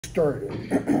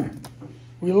started.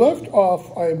 We left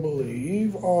off, I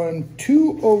believe, on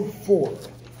 204.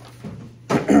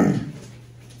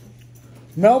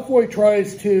 Malfoy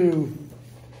tries to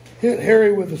hit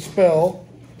Harry with a spell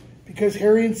because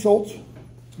Harry insults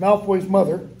Malfoy's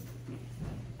mother.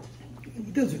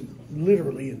 He doesn't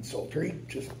literally insult her, he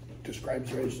just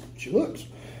describes her as she looks.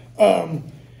 And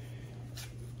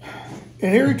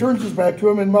Harry turns his back to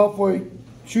him and Malfoy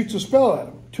shoots a spell at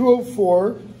him.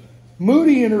 204,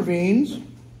 Moody intervenes.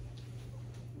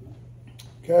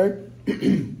 Okay.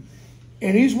 And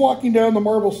he's walking down the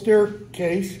marble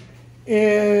staircase,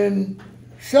 and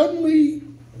suddenly,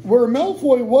 where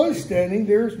Malfoy was standing,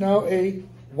 there's now a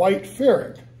white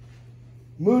ferret.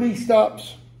 Moody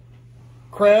stops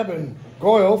Crabbe and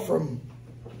Goyle from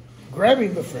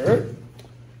grabbing the ferret,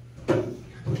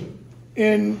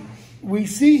 and we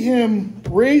see him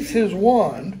raise his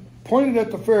wand, pointed at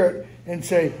the ferret, and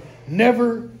say,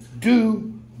 "Never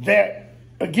do that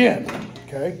again."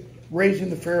 Okay? Raising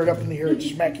the ferret up in the air and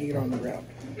smacking it on the ground.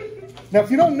 Now, if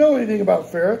you don't know anything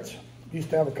about ferrets, used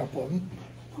to have a couple of them,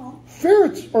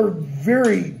 ferrets are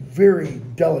very, very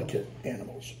delicate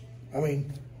animals. I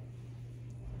mean,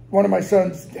 one of my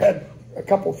sons had a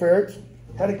couple ferrets,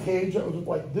 had a cage that was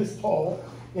like this tall,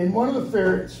 and one of the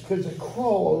ferrets, because they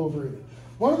crawl all over it,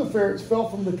 one of the ferrets fell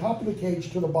from the top of the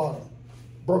cage to the bottom,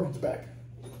 broke its back.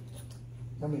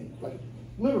 I mean, like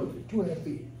literally 2.5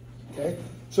 feet, okay?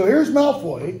 So here's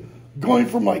Malfoy going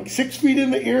from like 6 feet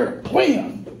in the air,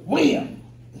 wham, wham,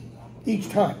 each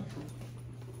time.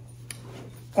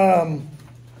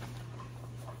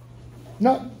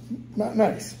 Not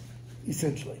nice,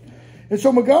 essentially. And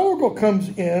so McGonagall comes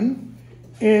in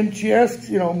and she asks,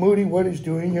 Moody what he's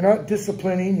doing. You're not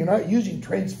disciplining, you're not using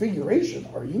transfiguration,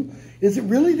 are you? Is it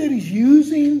really that he's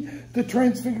using the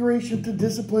transfiguration to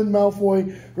discipline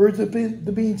Malfoy, or is it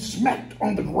the being smacked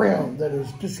on the ground that is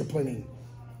disciplining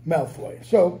Malfoy?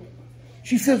 So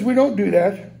she says, we don't do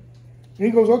that. And he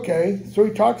goes, okay. So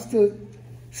he talks to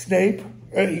Snape,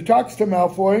 he talks to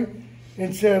Malfoy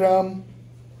and said,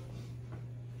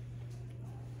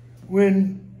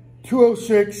 when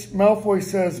 206, Malfoy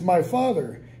says, my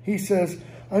father, he says,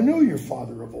 I know your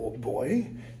father of old boy.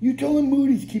 You tell him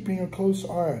Moody's keeping a close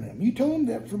eye on him. You tell him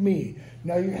that for me.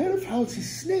 Now, your head of house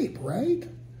is Snape, right?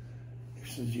 He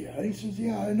says, yeah. He says,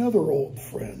 yeah, another old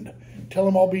friend. Tell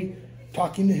him I'll be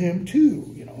talking to him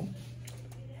too,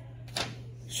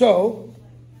 So,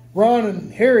 Ron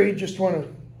and Harry just want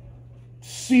to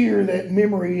sear that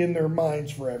memory in their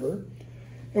minds forever.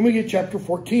 And we get chapter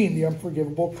 14, the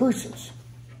unforgivable curses.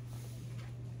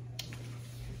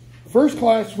 First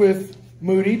class with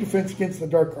Moody, Defense Against the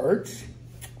Dark Arts.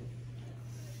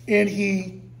 And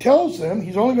he tells them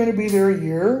he's only going to be there a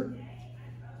year.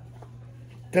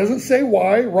 Doesn't say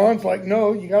why. Ron's like,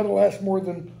 no, you got to last more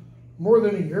than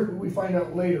a year. But we find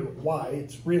out later why.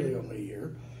 It's really only a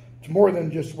year. It's more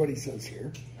than just what he says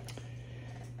here.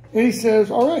 And he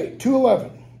says, all right,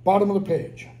 211, bottom of the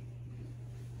page.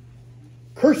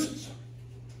 Curses.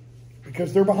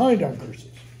 Because they're behind on curses.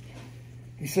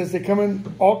 He says they come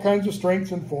in all kinds of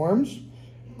strengths and forms.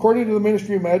 According to the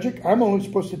Ministry of Magic, I'm only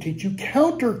supposed to teach you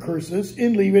counter curses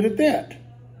and leave it at that.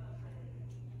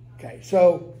 Okay,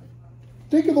 so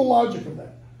think of the logic of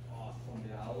that. Awesome.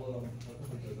 Yeah, I'll look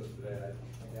at this today.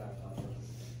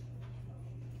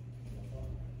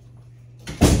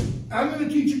 I'm going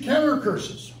to teach you counter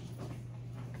curses.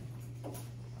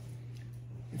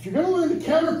 If you're going to learn the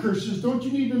counter curses, don't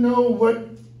you need to know what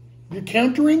you're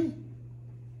countering?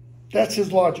 That's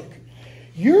his logic.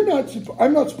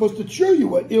 I'm not supposed to show you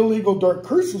what illegal dark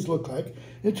curses look like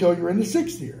until you're in the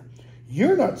 6th year.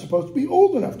 You're not supposed to be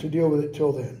old enough to deal with it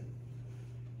till then.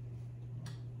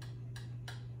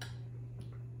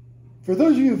 For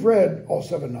those of you who've read all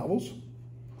 7 novels,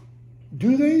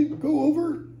 do they go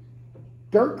over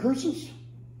dark curses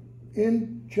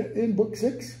in book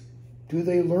 6? Do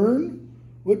they learn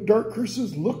what dark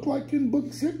curses look like in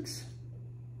book 6?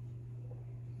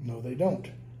 No, they don't.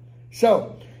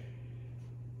 So,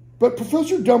 but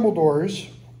Professor Dumbledore's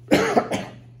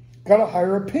got a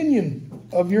higher opinion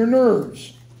of your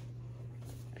nerves.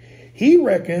 He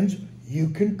reckons you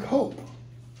can cope.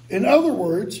 In other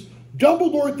words,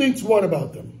 Dumbledore thinks what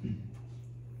about them?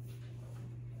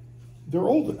 They're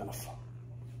old enough.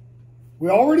 We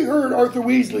already heard Arthur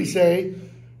Weasley say,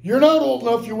 you're not old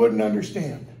enough, you wouldn't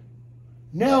understand.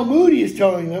 Now Moody is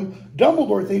telling them,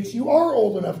 Dumbledore thinks you are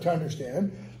old enough to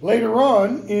understand. Later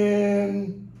on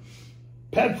in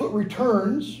Padfoot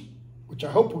Returns, which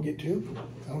I hope we'll get to.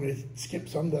 I'm going to skip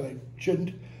some that I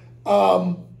shouldn't.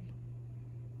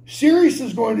 Sirius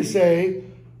is going to say,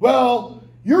 well,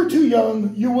 you're too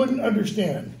young, you wouldn't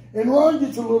understand. And Ron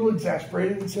gets a little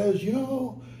exasperated and says, you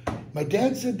know, my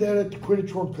dad said that at the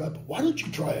Quidditch World Cup. Why don't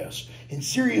you try us? And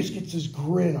Sirius gets this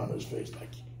grin on his face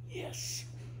like, yes,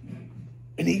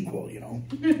 an equal, you know.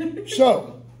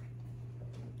 So,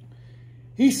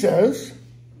 he says,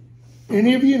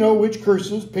 any of you know which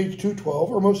curses, page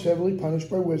 212, are most heavily punished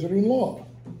by wizarding law?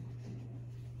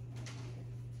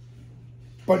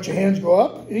 Bunch of hands go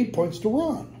up, and he points to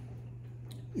Ron.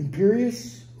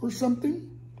 Imperious or something?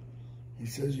 He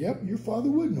says, yep, your father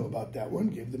would know about that one.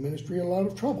 Gave the ministry a lot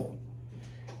of trouble.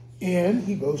 And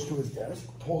he goes to his desk,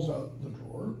 pulls out the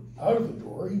drawer. Out of the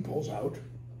drawer, he pulls out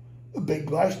a big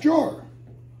glass jar.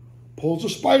 Pulls a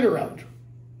spider out.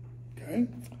 Okay?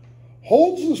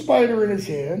 Holds the spider in his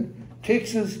hand,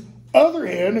 takes his other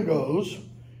hand and goes,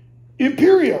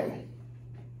 Imperio.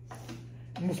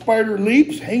 And the spider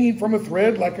leaps, hanging from a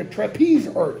thread like a trapeze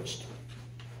artist.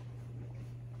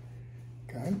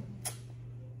 Okay?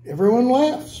 Everyone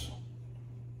laughs.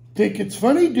 Think it's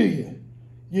funny, do you?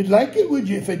 You'd like it, would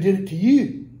you, if I did it to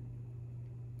you?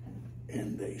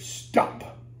 And they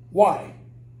stop. Why?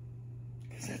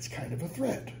 Because that's kind of a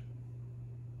threat.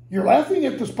 You're laughing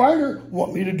at the spider.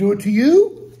 Want me to do it to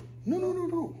you? No, no, no,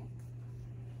 no.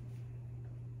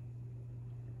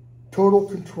 Total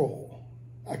control.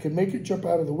 I can make it jump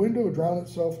out of the window, drown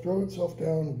itself, throw itself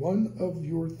down one of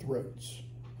your throats.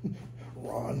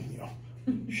 Ron, you know,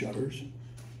 shudders.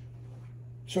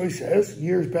 So he says,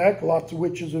 years back, lots of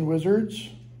witches and wizards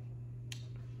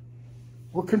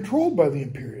were controlled by the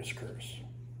Imperious Curse.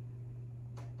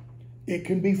 It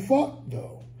can be fought,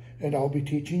 though, and I'll be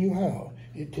teaching you how.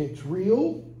 It takes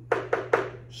real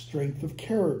strength of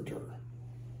character.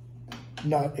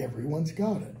 Not everyone's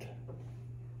got it.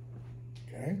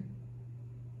 Okay?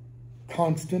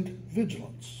 Constant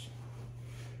vigilance.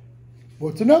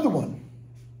 What's another one?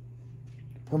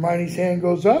 Hermione's hand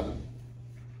goes up.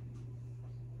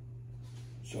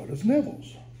 So does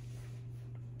Neville's.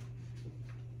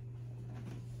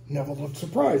 Neville looked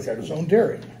surprised at his own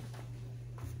daring.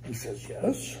 He says,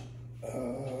 yes,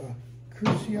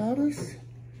 Cruciatus,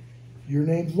 your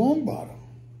name's Longbottom.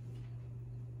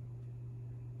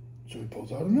 So he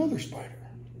pulls out another spider.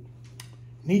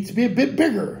 Needs to be a bit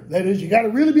bigger. That is, you got to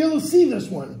really be able to see this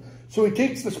one. So he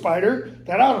takes the spider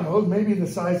that, I don't know, is maybe the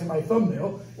size of my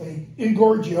thumbnail, and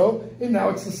Ingorgio, and now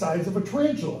it's the size of a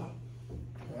tarantula.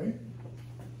 Okay?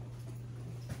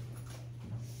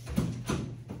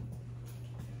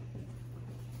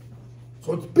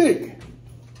 So it's big.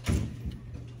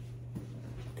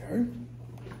 Okay?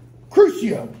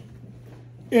 Crucio.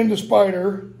 And the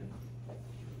spider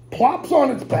plops on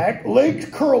its back, legs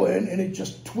curl in, and it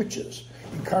just twitches.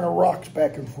 It kind of rocks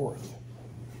back and forth.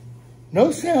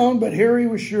 No sound, but Harry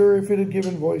was sure if it had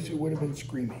given voice, it would have been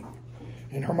screaming.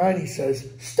 And Hermione says,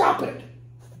 stop it!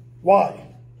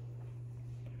 Why?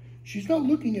 She's not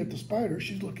looking at the spider,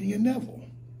 she's looking at Neville.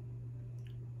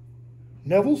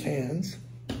 Neville's hands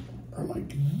are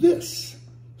like this,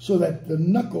 so that the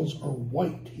knuckles are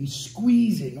white. He's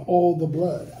squeezing all the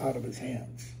blood out of his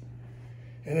hands.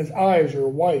 And his eyes are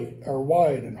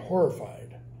wide and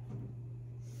horrified.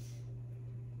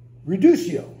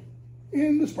 Reducio.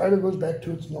 And the spider goes back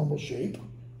to its normal shape.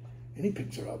 And he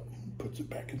picks it up and puts it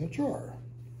back in the jar.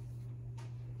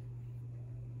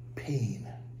 Pain.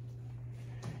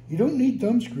 You don't need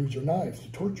thumbscrews or knives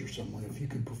to torture someone if you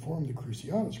can perform the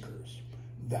Cruciatus curse.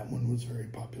 That one was very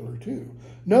popular too.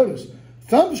 Notice,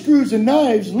 thumbscrews and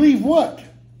knives leave what?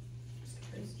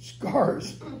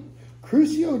 Scars.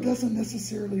 Crucio doesn't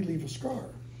necessarily leave a scar.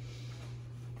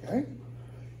 Okay?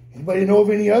 Anybody know of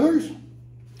any others?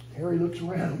 Harry looks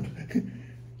around.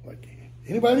 Like,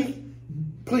 anybody?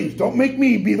 Please, don't make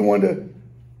me be the one to...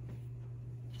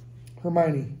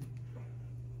 Hermione.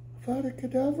 Avada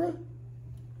Kedavra?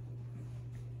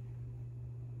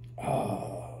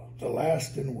 Ah, the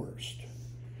last and worst.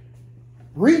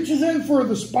 Reaches in for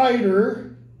the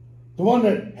spider, the one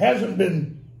that hasn't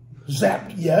been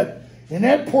zapped yet, and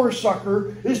that poor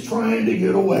sucker is trying to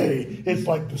get away. It's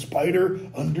like the spider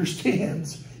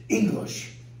understands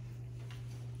English.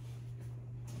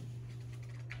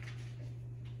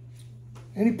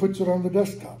 And he puts it on the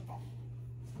desktop.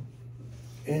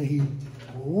 And he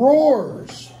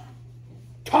roars,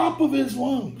 top of his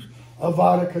lungs,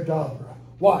 Avada Kedavra.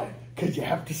 Why? Because you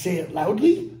have to say it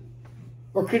loudly?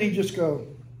 Or could he just go,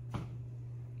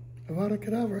 Avada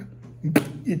Kedavra?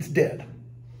 It's dead.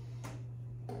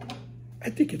 I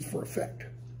think it's for effect.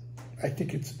 I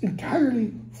think it's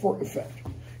entirely for effect.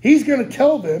 He's going to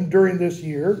tell them during this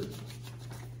year,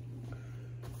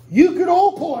 you could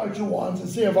all pull out your wands and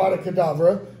say Avada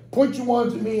Kedavra, point your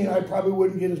wands at me, and I probably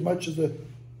wouldn't get as much as a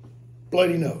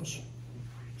bloody nose.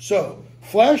 So,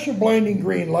 Flash of blinding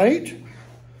green light.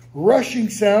 Rushing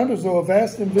sound as though a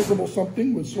vast invisible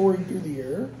something was soaring through the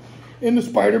air. And the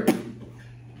spider...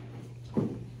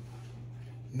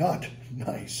 Not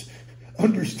nice.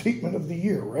 Understatement of the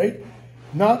year, right?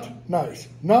 Not nice.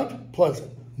 Not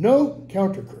pleasant. No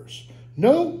counter curse.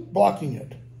 No blocking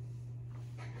it.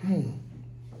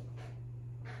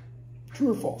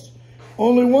 True or false?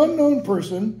 Only one known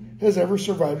person has ever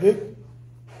survived it,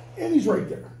 and he's right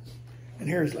there. And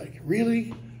Harry's like,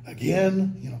 really?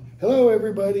 Again? You know, hello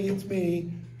everybody, it's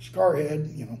me,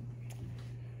 Scarhead, you know.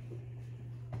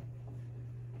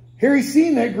 Harry's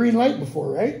seen that green light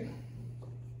before, right?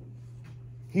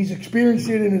 He's experienced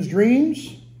it in his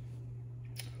dreams.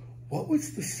 What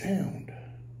was the sound?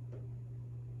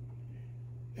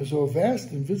 As though a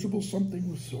vast invisible something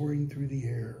was soaring through the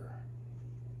air.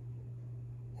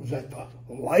 Was that the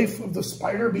life of the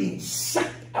spider being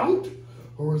sucked out?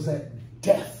 Or was that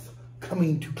death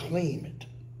coming to claim it?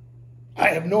 I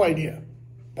have no idea,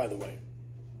 by the way.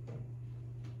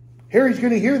 Harry's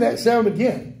going to hear that sound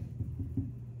again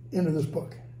into this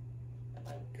book.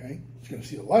 Okay? He's going to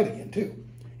see the light again, too.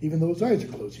 Even though his eyes are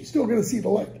closed, he's still going to see the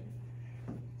light.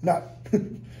 Not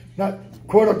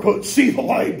quote unquote see the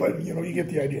light, but you know, you get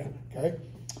the idea. Okay?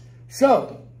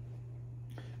 So,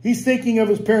 he's thinking of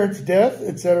his parents' death,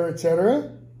 etc.,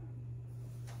 etc.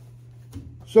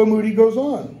 So Moody goes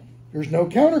on. There's no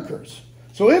counter curse.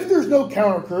 So if there's no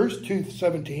counter curse,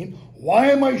 2:17,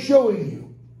 why am I showing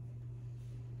you?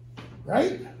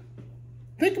 Right?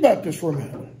 Think about this for a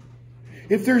minute.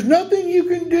 If there's nothing you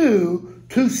can do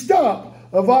to stop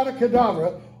Avada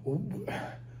Kedavra,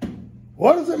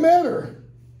 what does it matter?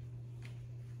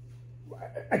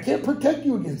 I can't protect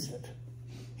you against it.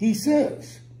 He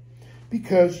says,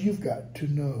 because you've got to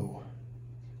know.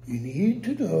 You need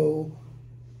to know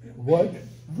what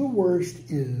the worst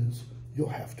is you'll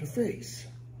have to face.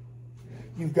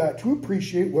 You've got to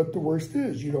appreciate what the worst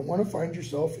is. You don't want to find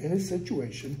yourself in a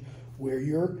situation where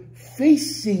you're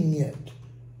facing it.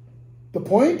 The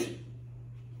point?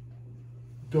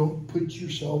 Don't put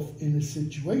yourself in a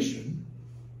situation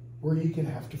where you can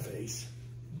have to face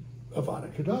Avada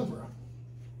Kedavra.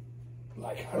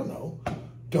 Like, I don't know,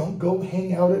 don't go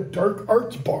hang out at dark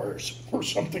arts bars or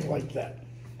something like that.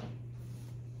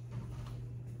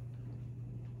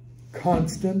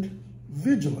 Constant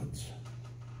vigilance.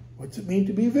 What's it mean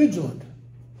to be vigilant?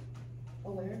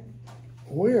 Aware.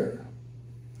 Aware.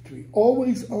 To be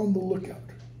always on the lookout.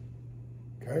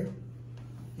 Okay?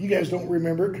 You guys don't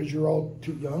remember because you're all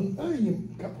too young.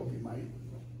 A couple of you might.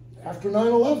 After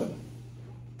 9/11.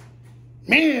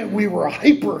 Man, we were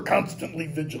hyper constantly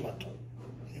vigilant.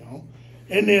 You know?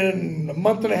 And then a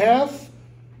month and a half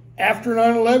after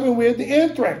 9/11, we had the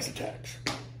anthrax attacks.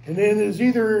 And then it was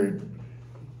either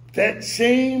that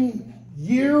same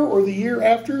year or the year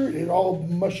after, it all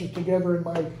mushes together in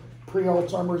my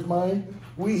pre-Alzheimer's mind,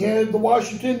 we had the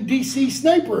Washington, D.C.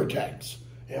 sniper attacks.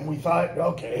 And we thought,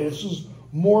 okay, this is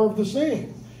more of the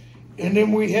same. And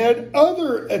then we had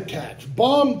other attacks,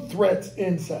 bomb threats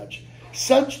and such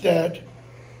that,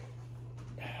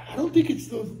 I don't think it's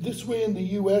this way in the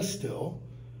U.S. still,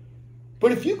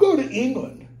 but if you go to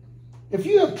England, if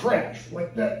you have trash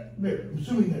like that, there, I'm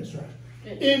assuming that's trash,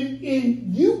 and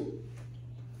you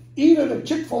eat at a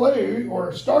Chick-fil-A or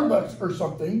a Starbucks or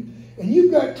something, and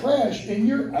you've got trash and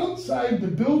you're outside the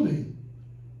building,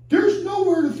 there's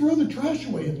nowhere to throw the trash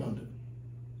away in London.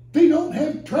 They don't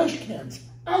have trash cans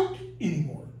out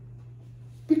anymore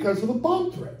because of the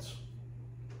bomb threats.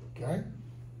 Okay?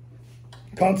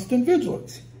 Constant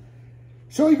vigilance.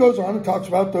 So he goes on and talks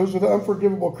about those are the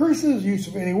unforgivable curses. Use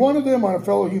of any one of them on a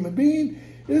fellow human being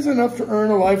is enough to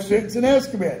earn a life sentence in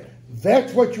Azkaban.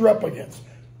 That's what you're up against.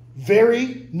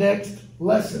 Very next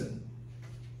lesson.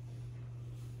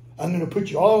 I'm going to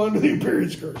put you all under the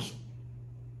Imperious Curse.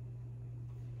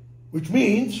 Which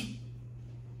means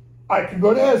I can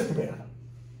go to Azkaban.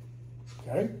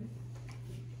 Okay?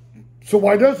 So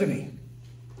why doesn't he?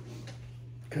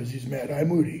 Because he's Mad-Eye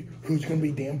Moody, who's going to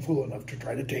be damn fool enough to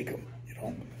try to take him. You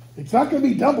know, it's not going to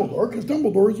be Dumbledore, because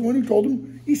Dumbledore is the one who told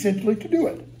him essentially to do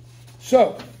it.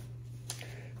 So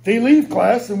they leave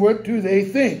class, and what do they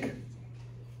think?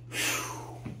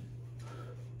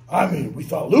 I mean, we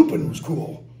thought Lupin was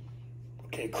cool.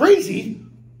 Okay, crazy,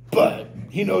 but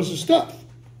he knows his stuff,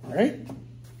 right?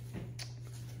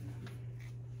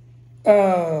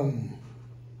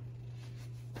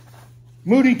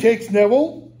 Moody takes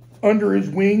Neville under his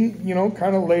wing, you know,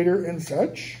 kind of later and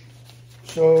such.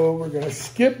 So we're going to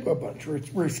skip a bunch.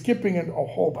 We're skipping a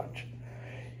whole bunch.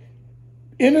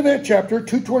 Into that chapter,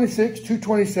 226,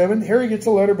 227, Harry gets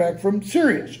a letter back from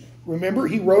Sirius. Remember,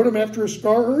 he wrote him after his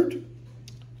scar hurt?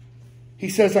 He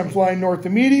says, I'm flying north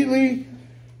immediately.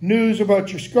 News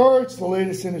about your scar. It's the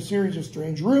latest in a series of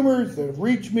strange rumors that have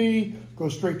reached me. Go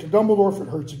straight to Dumbledore if it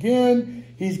hurts again.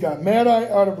 He's got Mad-Eye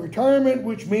out of retirement,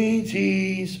 which means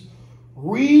he's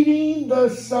reading the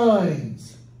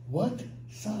signs. What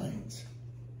signs?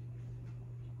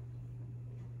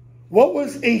 What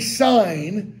was a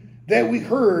sign that we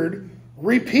heard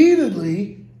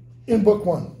repeatedly in book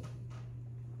 1?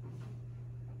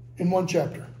 In one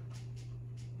chapter.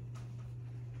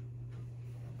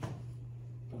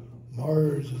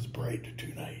 Mars is bright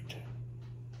tonight.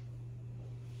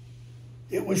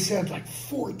 It was said like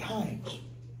 4 times.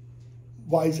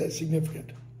 Why is that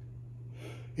significant?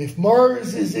 If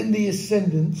Mars is in the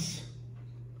ascendance,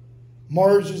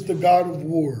 Mars is the god of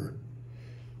war.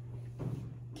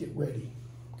 Get ready,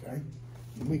 okay?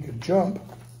 And we could jump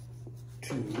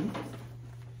to the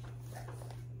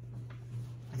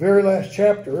very last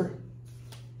chapter,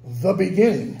 the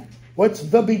beginning. What's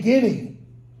the beginning?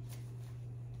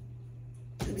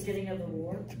 The beginning of the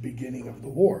war. The beginning of the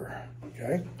war,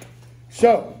 okay?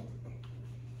 So,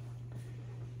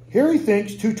 Harry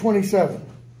thinks 227.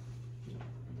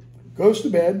 Goes to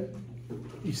bed.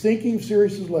 He's thinking of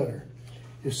Sirius's letter.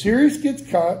 If Sirius gets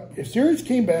caught, if Sirius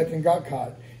came back and got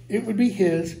caught, it would be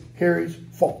Harry's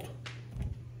fault.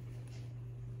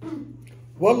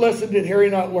 What lesson did Harry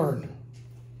not learn?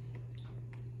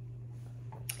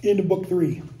 Into book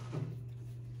 3.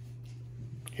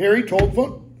 Harry told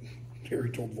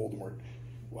Voldemort.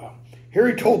 Wow.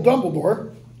 Harry told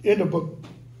Dumbledore, into book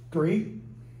 3,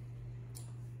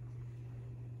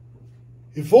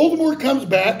 if Voldemort comes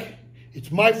back,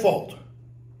 it's my fault.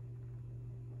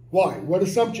 Why? What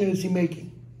assumption is he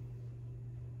making?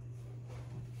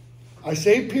 I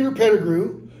saved Peter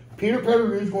Pettigrew. Peter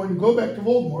Pettigrew is going to go back to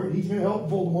Voldemort. He's going to help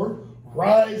Voldemort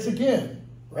rise again.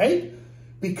 Right?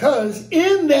 Because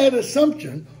in that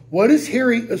assumption, what is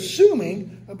Harry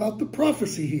assuming about the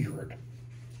prophecy he heard?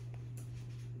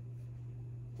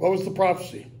 What was the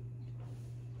prophecy?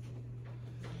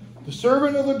 The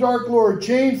servant of the Dark Lord,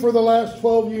 chained for the last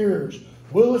 12 years,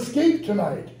 will escape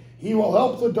tonight. He will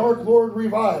help the Dark Lord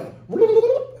revive.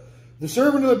 The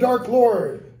servant of the Dark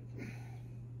Lord.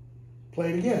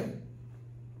 Play it again.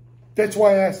 That's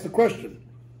why I asked the question.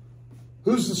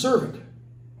 Who's the servant?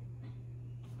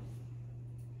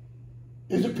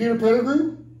 Is it Peter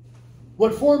Pettigrew?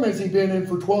 What form has he been in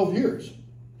for 12 years?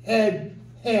 Had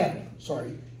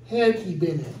he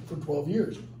been in for 12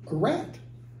 years? A rat.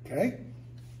 Okay?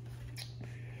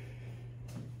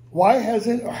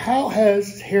 How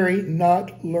has Harry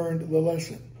not learned the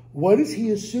lesson? What is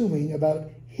he assuming about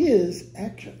his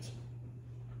actions?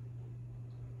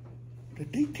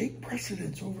 That they take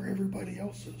precedence over everybody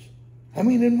else's. I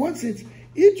mean, in one sense,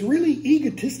 it's really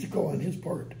egotistical on his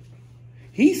part.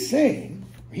 He's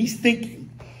thinking,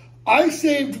 I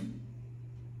saved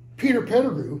Peter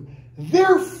Pettigrew,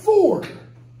 therefore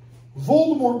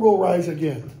Voldemort will rise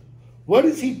again. What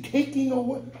is he taking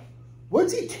away?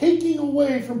 What's he taking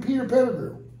away from Peter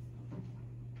Pettigrew?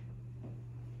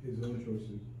 His own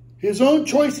choices. His own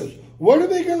choices. What are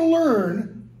they going to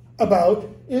learn about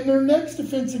in their next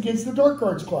defense against the Dark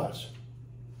Arts class?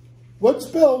 What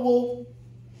spell will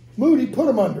Moody put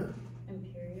them under?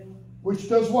 Imperial. Which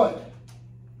does what?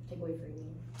 Take away free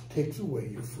will. Takes away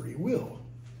your free will.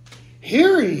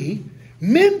 Harry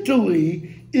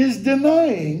mentally is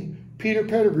denying Peter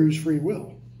Pettigrew's free will.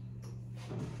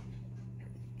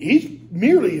 He's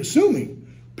merely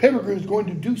assuming Pettigrew is going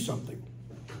to do something.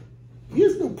 He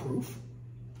has no proof.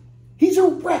 He's a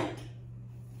rat.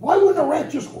 Why wouldn't a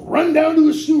rat just run down to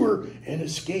a sewer and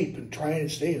escape and try and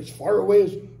stay as far away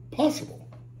as possible?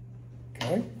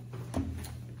 Okay?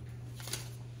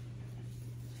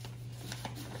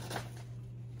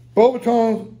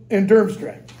 Beauxbaton and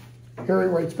Durmstrang. Harry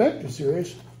writes back to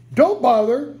Sirius, don't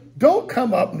bother, don't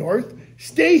come up north,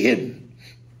 stay hidden,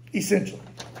 essentially.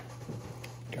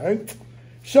 Okay?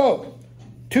 So,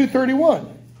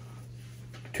 231.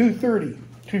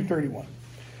 231.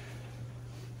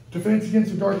 Defense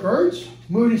against the Dark Arts.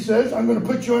 Moody says, I'm going to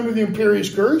put you under the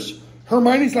Imperious Curse.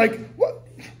 Hermione's like, what?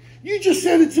 You just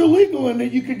said it's illegal and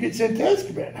that you could get sent to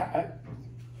Azkaban.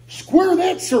 Square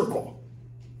that circle.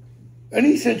 And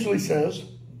he essentially says,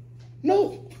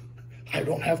 no, I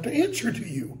don't have to answer to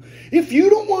you. If you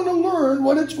don't want to learn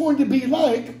what it's going to be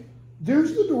like,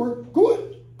 there's the door. Go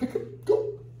ahead. Pick up. Go.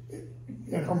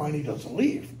 And Hermione doesn't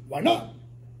leave. Why not?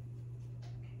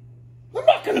 I'm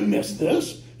not going to miss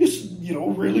this. It's,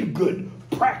 really good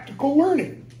practical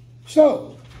learning.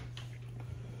 So,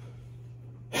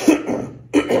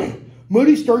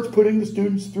 Moody starts putting the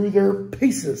students through their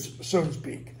paces, so to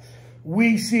speak.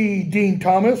 We see Dean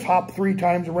Thomas hop 3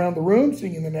 times around the room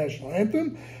singing the national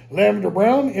anthem. Lavender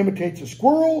Brown imitates a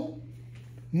squirrel.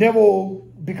 Neville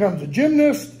becomes a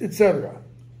gymnast, etc.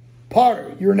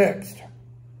 Potter, you're next.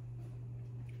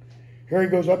 Harry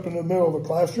goes up in the middle of the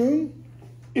classroom.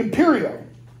 Imperial.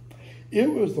 It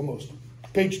was the most,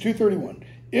 page 231.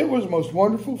 It was the most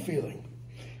wonderful feeling.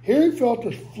 Harry felt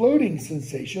a floating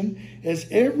sensation as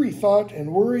every thought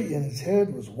and worry in his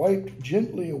head was wiped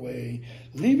gently away,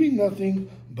 leaving nothing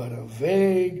but a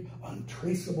vague,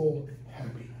 untraceable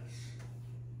happiness.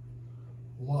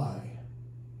 Why?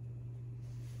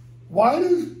 Why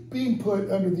does being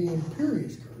put under the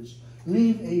Imperious Curse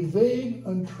leave a vague,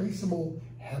 untraceable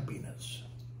happiness?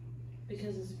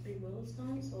 Because his free will is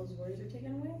gone, so his worries are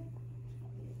taken away.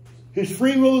 His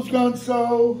free will is gone,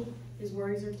 so His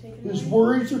worries are taken his away.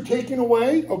 worries are taken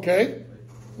away. Okay.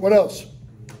 What else?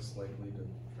 Less likely to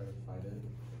try to fight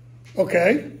it.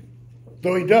 Okay.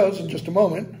 Though he does in just a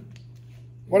moment.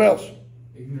 What else?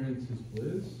 Ignorance is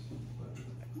bliss.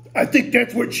 I think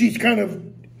that's what she's kind of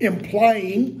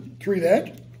implying through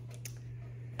that.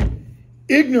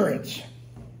 Ignorance.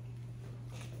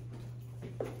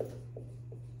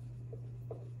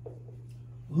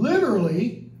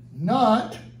 Literally,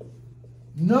 not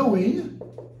knowing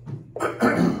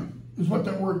is what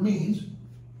that word means.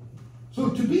 So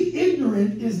to be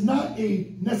ignorant is not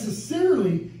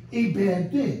necessarily a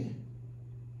bad thing.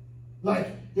 Like,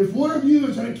 if one of you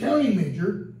is an accounting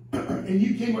major and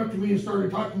you came up to me and started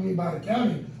talking to me about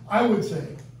accounting, I would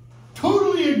say,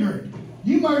 totally ignorant.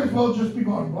 You might as well just be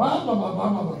going blah, blah, blah, blah,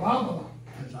 blah, blah, blah, blah,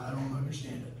 because I don't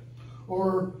understand it.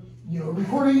 Or,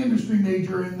 recording industry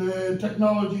major in the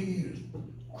technology you use.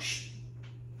 Whoosh.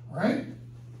 Right?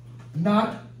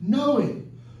 Not knowing.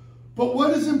 But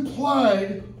what is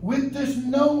implied with this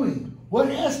knowing? What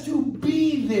has to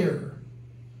be there?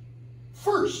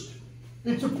 First,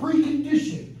 it's a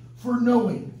precondition for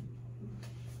knowing.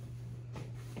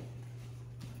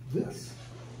 This.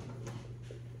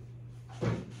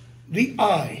 The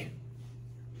I.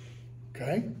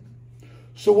 Okay?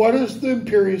 So what does the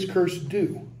Imperious Curse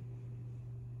do?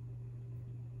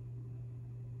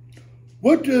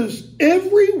 What does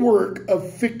every work of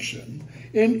fiction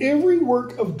and every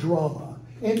work of drama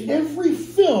and every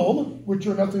film, which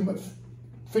are nothing but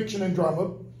fiction and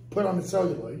drama put on the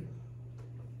celluloid,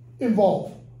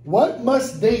 involve? What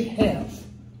must they have?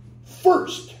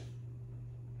 First,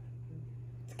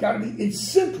 it's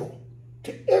central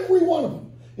to every one of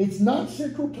them. It's not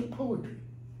central to poetry.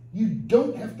 You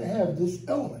don't have to have this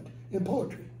element in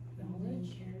poetry.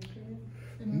 Knowledge, character,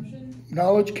 emotion.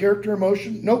 Knowledge, character,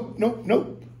 emotion. Nope, nope,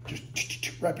 nope.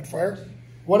 Just rapid fire.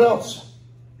 What else?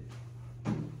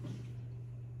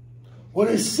 What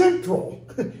is central,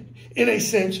 in a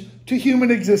sense, to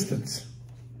human existence?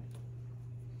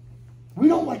 We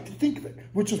don't like to think of it,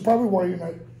 which is probably why you're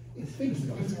not thinking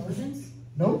of it. Intelligence?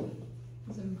 Nope.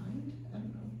 Is it mind? I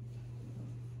don't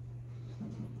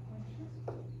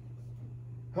know.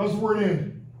 How's the word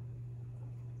end?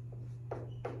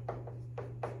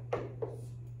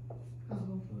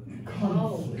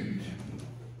 Conflict.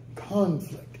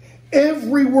 Conflict.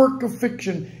 Every work of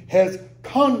fiction has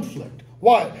conflict.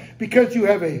 Why? Because you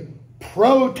have a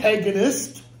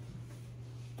protagonist,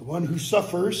 the one who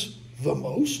suffers the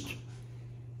most,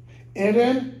 and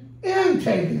an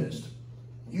antagonist,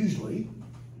 usually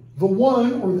the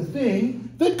one or the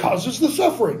thing that causes the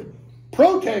suffering.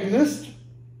 Protagonist.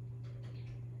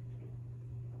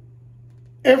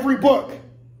 Every book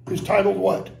is titled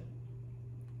what?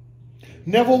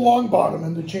 Neville Longbottom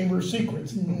and the Chamber of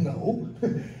Secrets. No.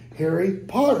 Harry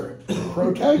Potter.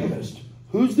 Protagonist.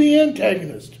 Who's the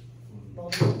antagonist?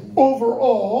 Voldemort.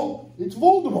 Overall, it's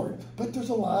Voldemort. But there's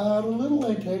a lot of little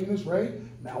antagonists, right?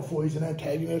 Malfoy's an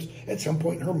antagonist. At some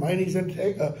point, Hermione's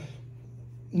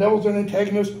Neville's an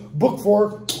antagonist. Book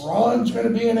 4, Ron's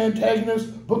going to be an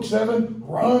antagonist. Book 7,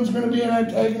 Ron's going to be an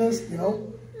antagonist.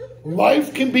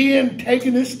 Life can be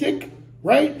antagonistic,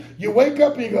 right? You wake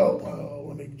up and you go, oh,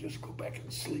 let me just go back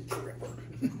and sleep forever.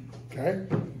 Okay?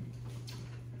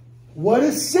 What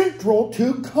is central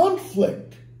to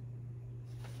conflict?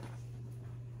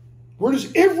 Where does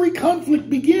every conflict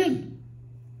begin?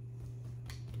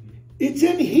 It's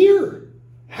in here.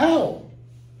 How?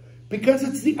 Because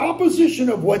it's the opposition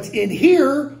of what's in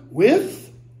here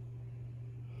with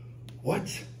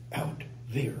what's out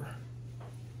there.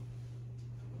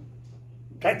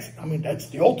 That's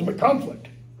the ultimate conflict.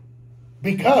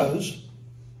 Because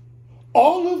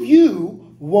all of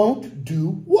you won't do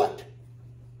what?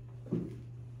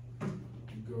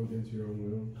 Go against your own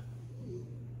will.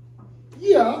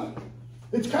 Yeah,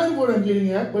 it's kind of what I'm getting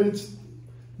at, but it's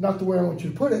not the way I want you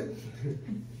to put it.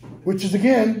 Which is,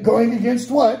 again, going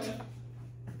against what?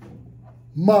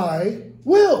 My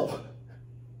will.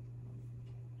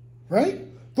 Right?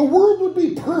 The world would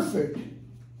be perfect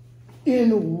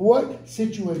in what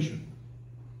situation?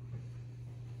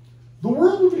 The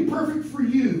world would be perfect for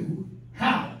you.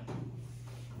 How?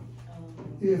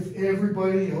 If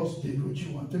everybody else did what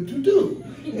you want them to do.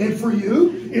 And for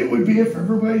you, it would be if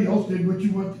everybody else did what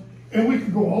you want. And we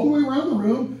could go all the way around the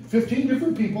room, 15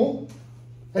 different people,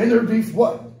 and there'd be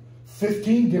what?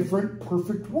 15 different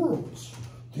perfect worlds.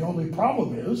 The only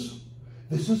problem is,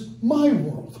 this is my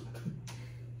world.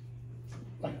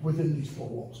 Like within these four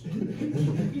walls.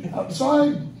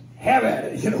 Outside, have at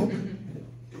it, you know.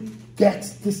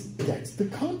 That's the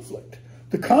conflict.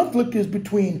 The conflict is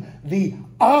between the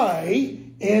I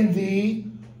and the,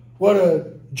 what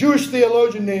a Jewish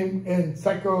theologian named, and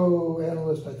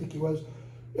psychoanalyst, I think he was,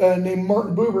 named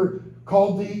Martin Buber,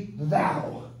 called the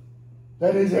thou.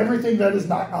 That is everything that is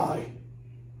not I.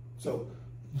 So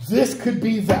this could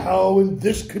be thou, and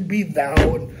this could be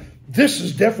thou, and this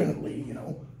is definitely, you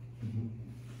know,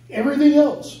 everything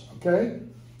else, okay?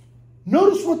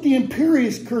 Notice what the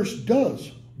imperious curse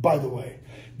does, by the way.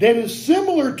 That is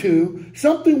similar to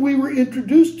something we were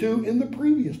introduced to in the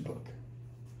previous book.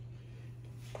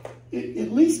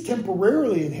 At least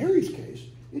temporarily in Harry's case,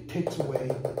 it takes away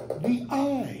the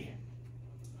I.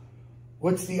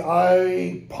 What's the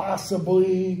I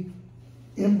possibly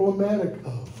emblematic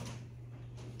of?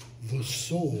 The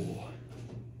soul.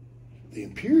 The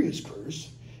imperious curse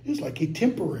is like a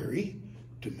temporary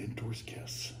Dementor's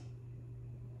kiss.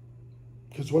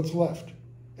 Because what's left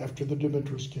after the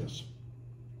Dementor's kiss?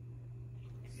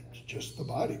 It's just the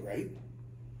body, right?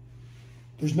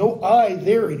 There's no I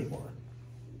there anymore.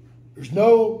 There's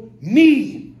no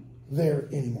me there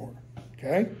anymore.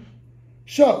 Okay?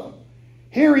 So,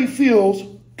 Harry feels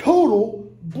total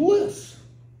bliss.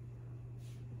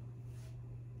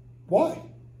 Why?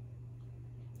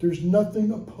 There's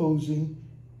nothing opposing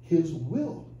his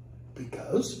will,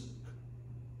 because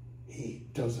he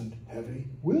doesn't have a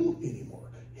will anymore.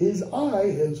 His I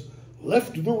has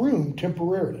left the room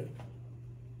temporarily.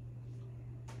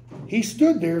 He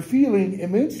stood there feeling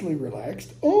immensely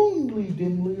relaxed, only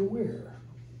dimly aware.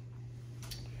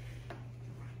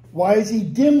 Why is he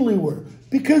dimly aware?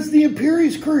 Because the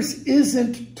imperious curse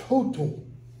isn't total.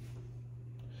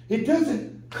 It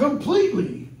doesn't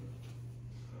completely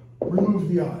remove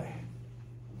the I.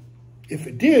 If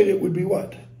it did, it would be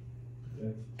what?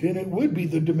 Death. Then it would be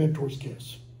the Dementor's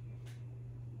kiss.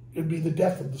 It would be the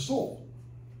death of the soul.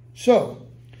 So,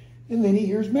 and then he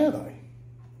hears Mad Eye.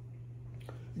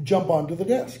 Jump onto the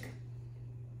desk.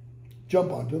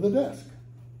 Jump onto the desk.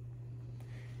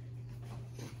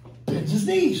 Bends his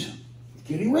knees.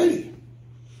 Getting ready.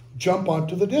 Jump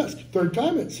onto the desk. Third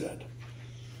time it said.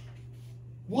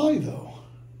 Why though?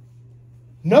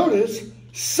 Notice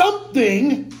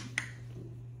something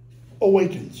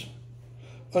awakens.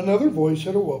 Another voice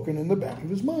had awoken in the back of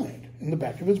his mind, in the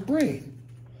back of his brain.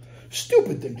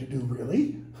 Stupid thing to do,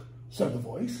 really, said the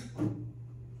voice.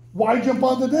 Why jump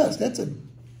on the desk? That's a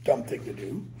dumb thing to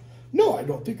do. No, I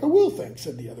don't think I will, thanks,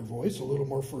 said the other voice a little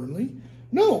more firmly.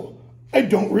 No, I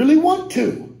don't really want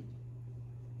to.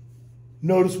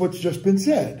 Notice what's just been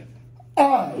said.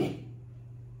 I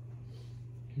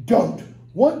don't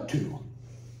want to.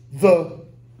 The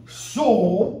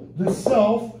soul, the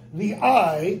self, the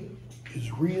I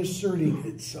is reasserting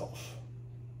itself.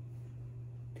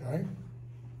 Okay?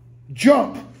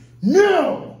 Jump.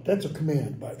 No! That's a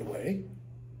command, by the way.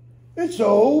 And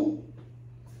so,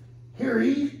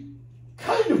 Harry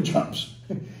kind of jumps.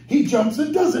 He jumps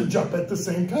and doesn't jump at the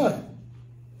same time.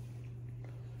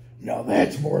 Now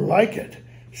that's more like it,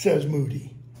 says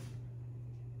Moody.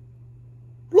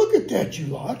 Look at that, you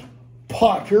lot.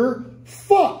 Potter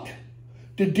fought.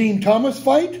 Did Dean Thomas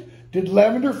fight? Did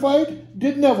Lavender fight?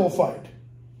 Did Neville fight?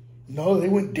 No, they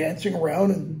went dancing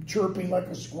around and chirping like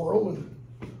a squirrel and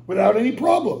without any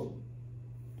problem.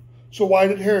 So why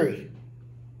did Harry?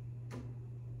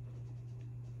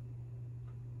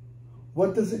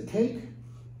 What does it take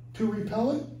to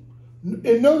repel it?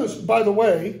 And notice, by the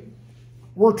way,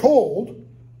 we're told,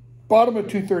 bottom of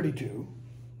 232,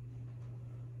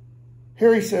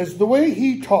 Harry says, the way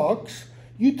he talks,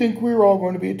 you'd think we were all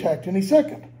going to be attacked any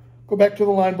second. Go back to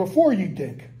the line before, you'd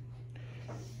think.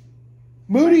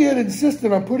 Moody had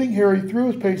insisted on putting Harry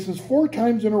through his paces 4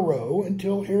 times in a row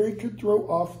until Harry could throw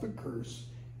off the curse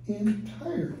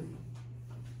entirely.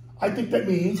 I think that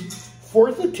means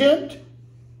 4th attempt,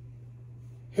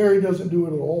 Harry doesn't do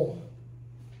it at all.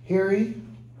 Harry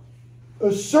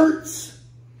asserts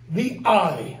the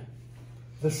I,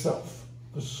 the self,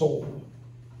 the soul.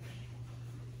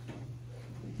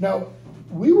 Now,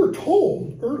 we were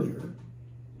told earlier,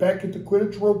 back at the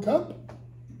Quidditch World Cup,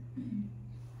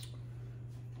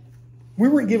 we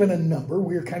weren't given a number,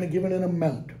 we were kind of given an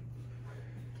amount.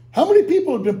 How many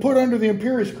people have been put under the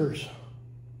Imperius Curse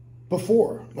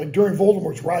before, like during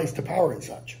Voldemort's rise to power and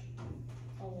such?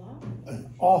 A lot?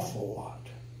 An awful lot.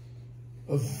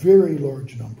 A very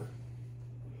large number.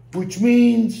 Which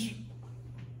means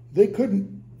they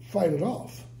couldn't fight it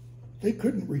off. They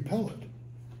couldn't repel it.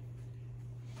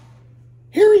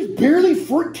 Harry's barely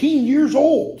 14 years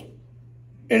old.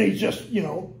 And he's just, you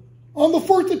know, on the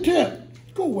 4th attempt.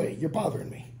 Go away, you're bothering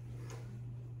me.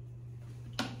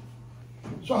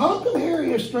 So how come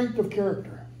Harry has strength of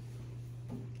character?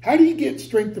 How do you get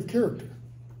strength of character?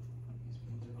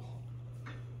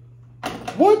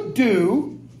 What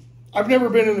do, I've never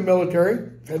been in the military,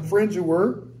 had friends who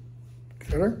were,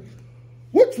 etc.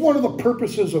 What's one of the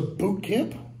purposes of boot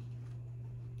camp?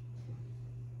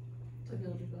 To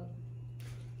build you up.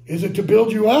 Is it to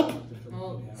build you up?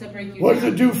 Well, to break you What down.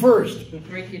 does it do first? To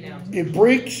break you down. It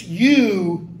breaks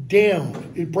you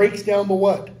down. It breaks down the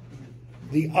what?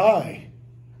 The I.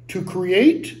 To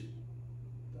create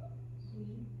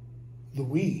the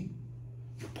we.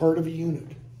 You're part of a unit.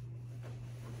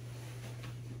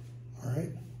 All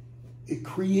right? It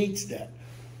creates that.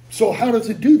 So how does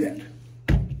it do that?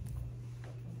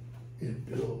 It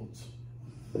builds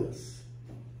this.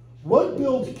 What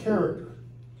builds character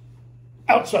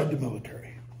outside the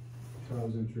military?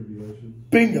 Trials and tribulations.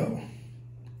 Bingo.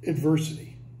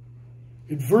 Adversity.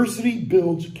 Adversity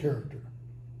builds character.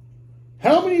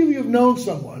 How many of you have known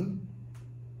someone?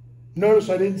 Notice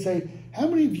I didn't say, how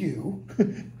many of you, I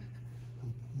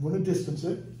want to distance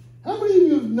it, how many of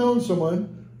you have known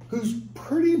someone who's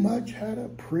pretty much had a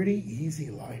pretty easy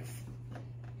life?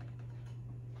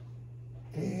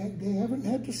 They haven't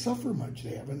had to suffer much.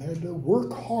 They haven't had to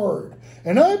work hard.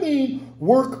 And I mean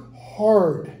work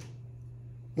hard.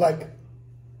 Like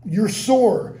you're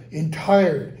sore and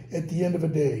tired at the end of a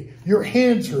day. Your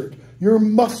hands hurt. Your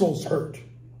muscles hurt.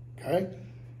 Okay?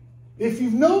 If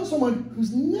you've known someone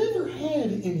who's never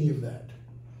had any of that,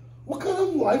 what kind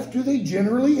of life do they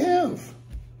generally have?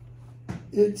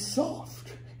 It's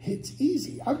soft. It's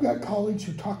easy. I've got colleagues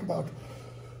who talk about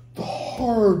the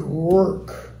hard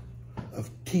work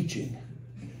of teaching.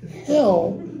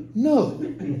 Hell no.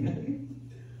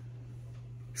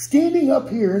 Standing up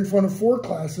here in front of 4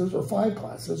 classes or 5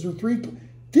 classes or 3,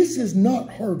 this is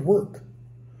not hard work.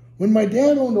 When my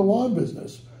dad owned a lawn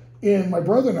business and my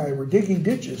brother and I were digging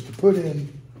ditches to put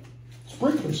in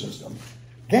sprinkler system,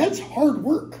 that's hard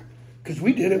work because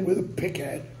we did it with a pick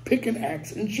and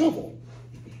axe and shovel.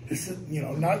 This is, you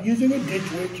know, not using a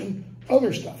ditch witch and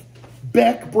other stuff.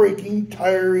 Back breaking,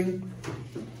 tiring.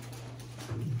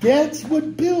 That's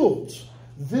what builds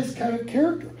this kind of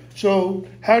character. So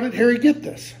how did Harry get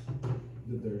this?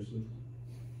 The Dursley.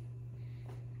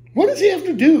 What does he have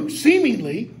to do,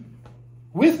 seemingly,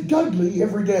 with Dudley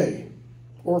every day?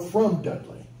 Or from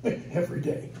Dudley every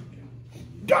day?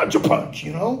 Dodge a punch,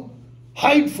 you know?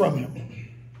 Hide from him.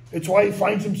 It's why he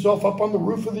finds himself up on the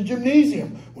roof of the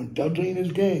gymnasium when Dudley and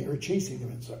his gang are chasing him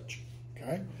and such.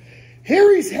 Okay?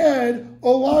 Harry's had a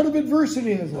lot of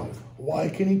adversity in his life. Why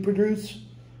can he produce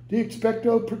the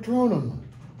Expecto Patronum?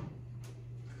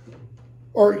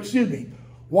 Or, excuse me,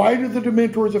 why do the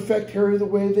Dementors affect Harry the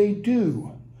way they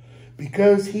do?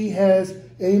 Because he has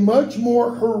a much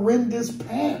more horrendous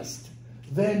past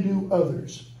than do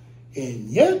others. And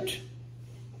yet,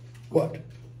 what?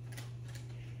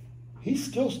 He's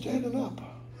still standing up.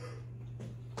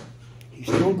 He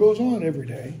still goes on every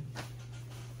day.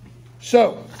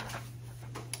 So,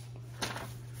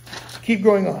 keep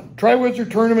going on.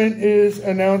 Triwizard Tournament is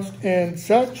announced and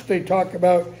such. They talk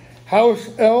about house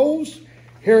elves.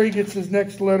 Harry gets his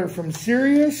next letter from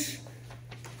Sirius.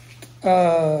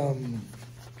 The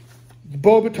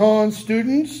Beauxbaton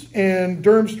students and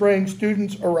Durmstrang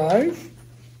students arrive.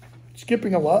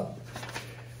 Skipping a lot.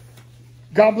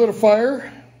 Goblet of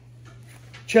Fire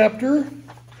chapter,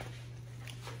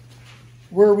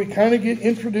 where we kind of get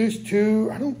introduced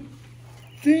to, I don't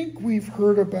think we've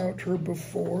heard about her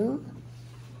before.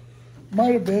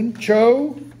 Might have been.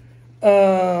 Cho.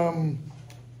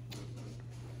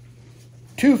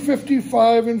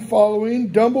 255 and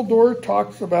following, Dumbledore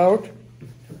talks about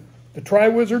the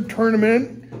Triwizard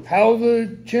Tournament, how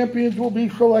the champions will be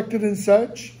selected and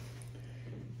such.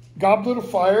 Goblet of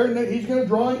Fire, and that he's going to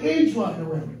draw an age line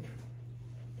around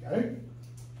it. Okay?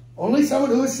 Only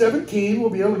someone who is 17 will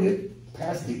be able to get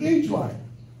past the age line.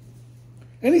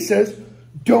 And he says,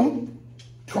 don't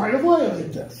try to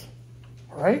violate this.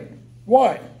 All right?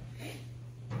 Why?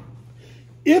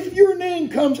 If your name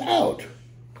comes out,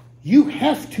 you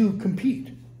have to compete.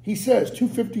 He says,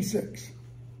 256,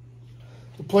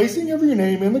 the placing of your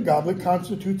name in the goblet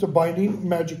constitutes a binding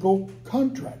magical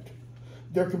contract.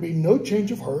 There can be no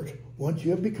change of heart once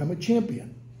you have become a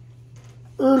champion.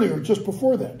 Earlier, just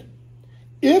before that,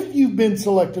 if you've been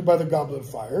selected by the Goblet of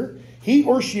Fire, he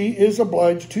or she is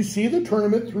obliged to see the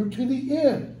tournament through to the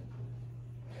end.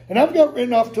 And I've got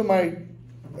written off to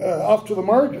the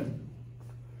margin,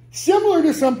 similar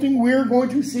to something we're going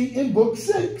to see in Book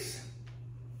 6.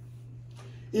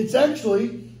 It's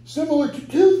actually similar to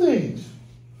two things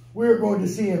we're going to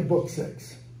see in Book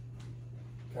 6.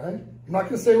 Okay? I'm not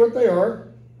going to say what they are.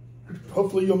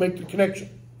 Hopefully you'll make the connection.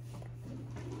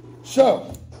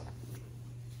 So,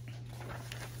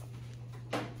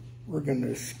 we're going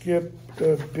to skip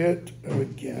a bit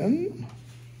again.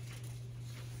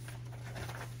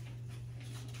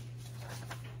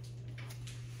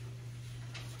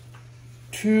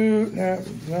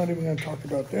 Not even going to talk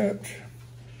about that.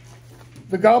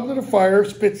 The Goblet of Fire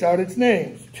spits out its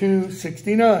names.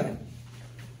 269.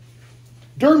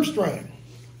 Durmstrang.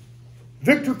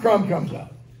 Victor Crumb comes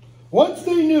out. Once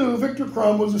they knew Victor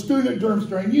Crumb was a student at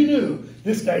Durmstrang, you knew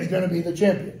this guy's going to be the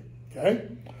champion. Okay?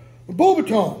 The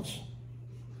Beauxbatons.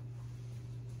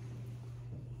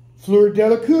 Fleur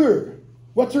Delacour.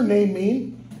 What's her name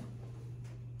mean?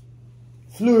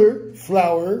 Fleur,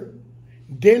 flower,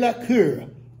 Delacour,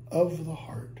 of the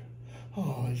heart.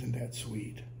 Oh, isn't that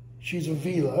sweet? She's a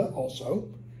Vila also.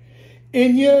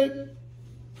 And yet,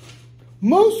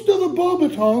 most of the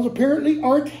Beauxbatons apparently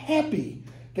aren't happy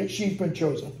that she's been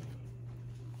chosen.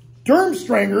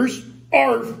 Durmstrangers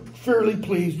are fairly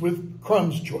pleased with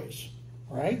Crumb's choice,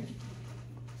 right?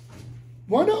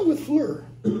 Why not with Fleur?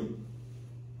 She's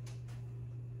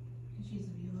a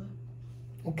Vila.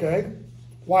 Okay.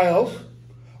 Why else?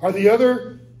 Are the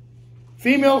other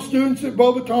female students at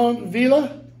Beauxbaton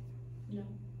Vila? No.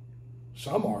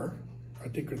 Some are. I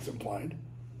think it's implied.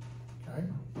 Okay.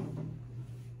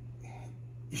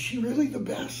 Is she really the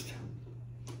best?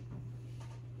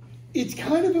 It's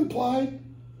kind of implied.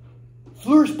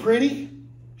 Fleur's pretty.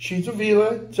 She's a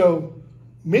Vila, so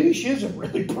maybe she isn't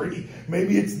really pretty.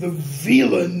 Maybe it's the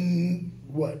Vila,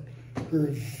 what? Her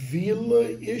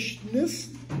Vila-ishness?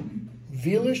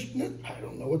 Vilishness? I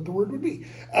don't know what the word would be.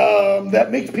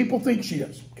 That makes people think she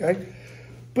is, okay?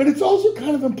 But it's also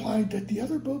kind of implied that the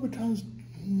other Beauxbatons,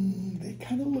 they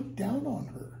kind of look down on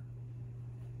her.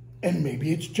 And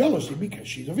maybe it's jealousy because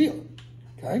she's a Vila,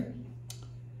 okay?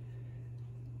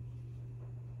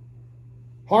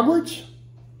 Hogwarts?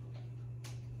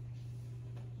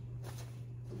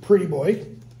 Pretty boy.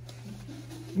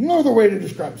 No other way to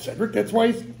describe Cedric. That's why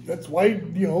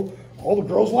you know, all the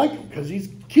girls like him, because he's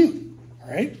cute. All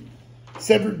right?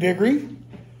 Cedric Diggory.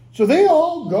 So they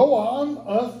all go on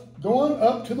up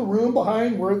to the room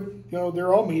behind where, you know,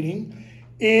 they're all meeting.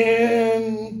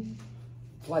 And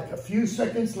like a few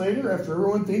seconds later, after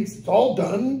everyone thinks it's all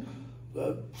done,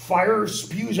 the fire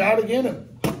spews out again, and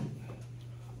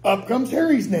up comes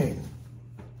Harry's name.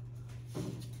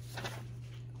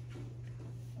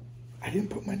 I didn't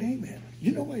put my name in.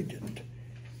 You know I didn't.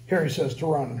 Harry says to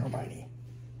Ron and Hermione.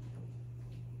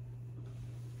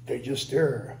 They just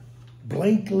stare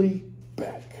blankly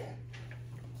back.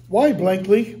 Why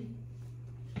blankly?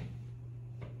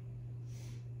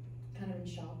 Kind of in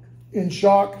shock. In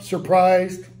shock,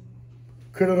 surprised.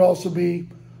 Could it also be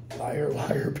liar,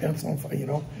 liar, pencil and fire, you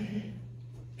know?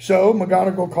 So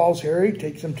McGonagall calls Harry,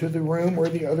 takes him to the room where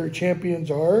the other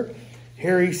champions are.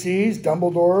 Harry sees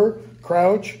Dumbledore,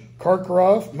 Crouch,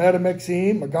 Karkaroff, Madame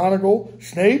Maxime, McGonagall,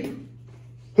 Snape.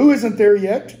 Who isn't there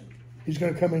yet? He's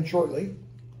going to come in shortly.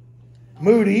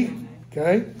 Moody,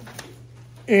 okay?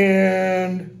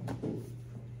 And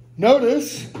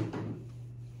notice,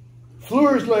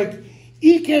 Fleur's like,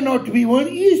 he cannot be one,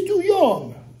 he is too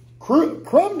young.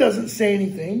 Crumb doesn't say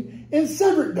anything, and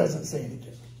Cedric doesn't say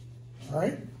anything. All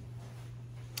right?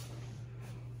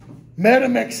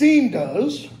 Madame Maxime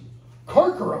does,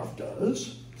 Karkaroff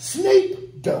does,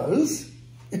 Snape does.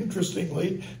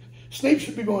 Interestingly, Snape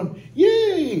should be going,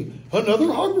 yay, another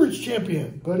Hogwarts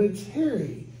champion. But it's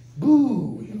Harry.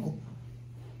 Boo, you know.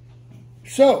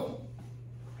 So,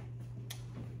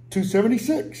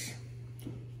 276.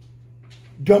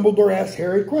 Dumbledore asks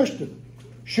Harry a question.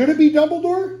 Should it be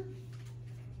Dumbledore?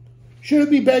 Should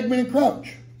it be Bagman and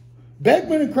Crouch?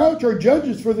 Bagman and Crouch are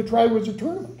judges for the Triwizard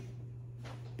Tournament.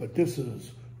 But this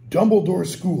is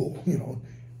Dumbledore's school, you know,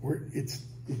 where it's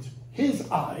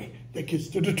his eye that gets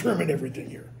to determine everything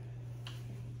here.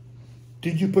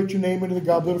 Did you put your name into the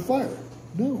Goblet of Fire?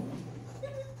 No.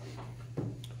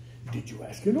 Did you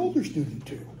ask an older student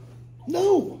to?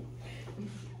 No.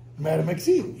 Madame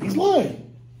Maxime, he's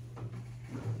lying.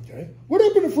 Okay. What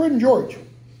happened to Fred and George?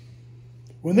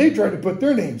 when they tried to put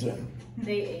their names in.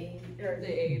 They ate.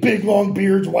 Big long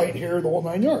beards, white hair, the whole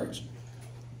 9 yards.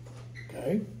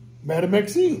 Okay. Madam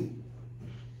Maxine.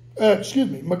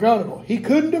 McGonagall. He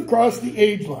couldn't have crossed the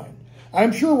age line.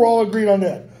 I'm sure we're all agreed on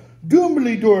that.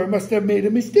 Dumbledore must have made a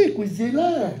mistake with the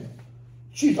line.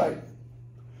 She's like,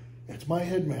 it's my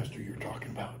headmaster you're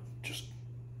talking about. Just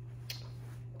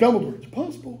Dumbledore. It's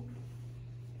possible.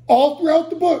 All throughout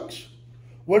the books,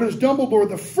 what is Dumbledore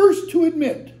the first to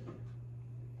admit?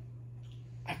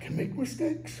 I can make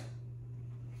mistakes.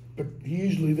 But he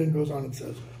usually then goes on and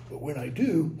says, but when I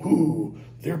do, ooh,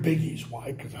 they're biggies.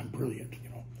 Why? Because I'm brilliant, you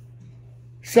know.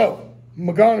 So,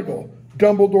 McGonagall,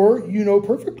 Dumbledore, you know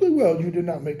perfectly well you did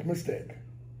not make a mistake.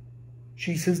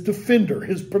 She's his defender,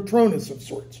 his patronus of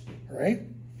sorts, all right?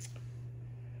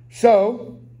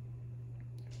 So,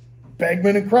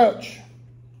 Bagman and Crouch.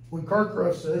 When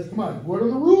Carcross says, come on, what are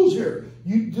the rules here?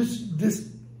 It's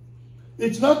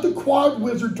not the quad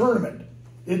wizard tournament.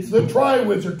 It's the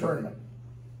tri-wizard tournament.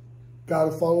 Got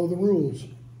to follow the rules,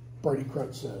 Barty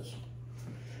Crouch says.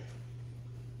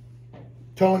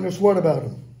 Telling us what about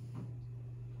him?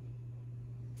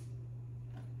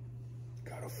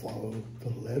 Got to follow the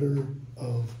letter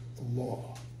of the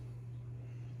law.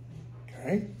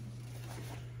 Okay?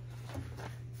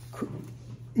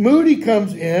 Moody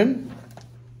comes in.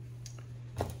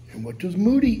 And what does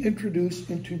Moody introduce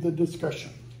into the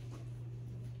discussion?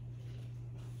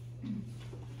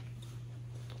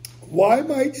 Why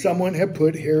might someone have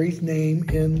put Harry's name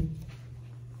in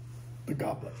the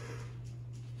goblet?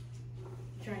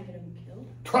 Trying to get him killed.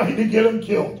 Trying to get him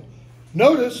killed.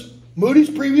 Notice, Moody's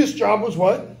previous job was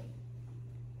what?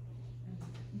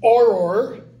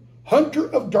 Auror, hunter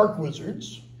of dark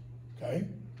wizards. Okay.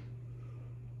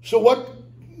 So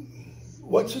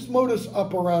what's his modus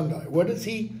operandi?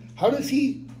 How does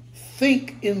he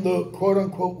think in the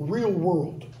quote-unquote real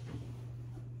world?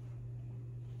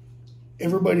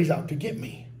 Everybody's out to get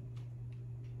me.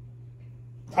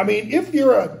 I mean, if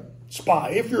you're a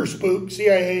spy, if you're a spook,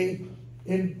 CIA,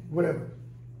 in whatever,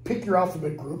 pick your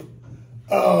alphabet group,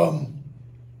 and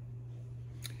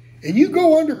you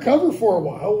go undercover for a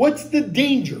while, what's the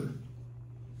danger?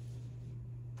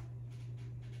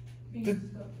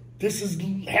 This has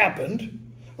happened.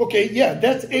 Okay, yeah,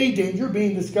 that's a danger,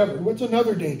 being discovered. What's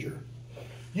another danger?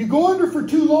 You go under for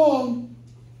too long,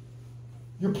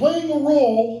 you're playing a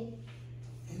role,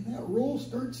 and that role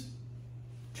starts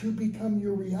to become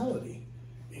your reality.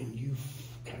 And you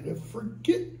kind of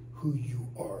forget who you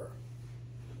are.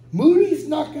 Moody's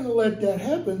not going to let that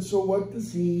happen, so what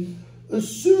does he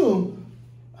assume?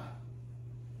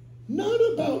 Not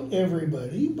about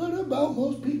everybody, but about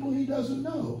most people he doesn't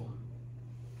know.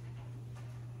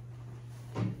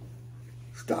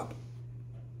 Stop.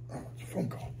 Oh, it's a phone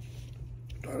call.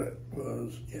 Thought it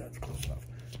was, yeah, it's close enough.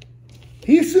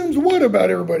 He assumes what about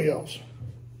everybody else?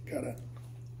 Gotta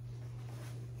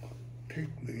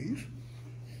take these.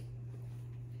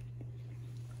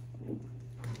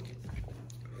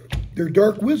 They're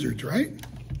dark wizards, right?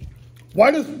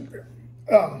 Why does,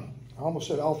 I almost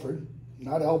said Alfred,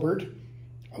 not Albert.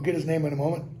 I'll get his name in a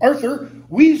moment. Arthur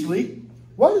Weasley.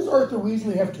 Why does Arthur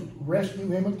Weasley have to rescue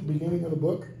him at the beginning of the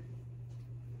book?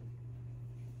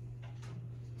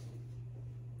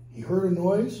 He heard a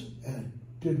noise and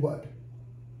did what?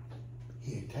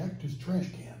 He attacked his trash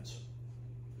cans.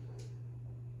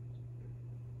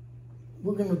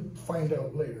 We're going to find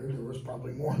out later. There was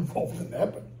probably more involved than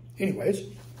that, but anyways.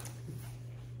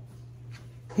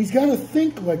 He's got to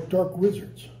think like dark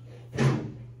wizards.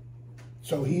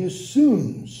 So he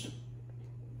assumes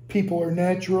people are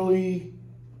naturally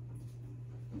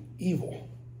evil,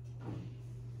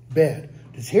 bad.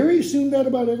 Does Harry assume that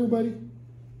about everybody?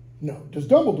 No. Does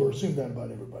Dumbledore assume that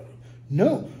about everybody?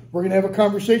 No. We're going to have a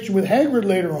conversation with Hagrid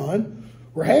later on,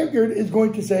 where Hagrid is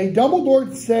going to say,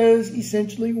 Dumbledore says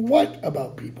essentially what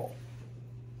about people?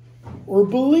 Or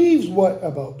believes what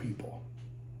about people?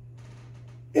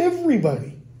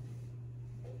 Everybody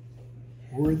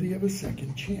worthy of a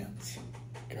second chance.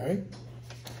 Okay?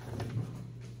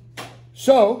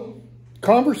 So,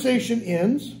 conversation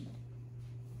ends.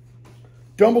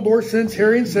 Dumbledore sends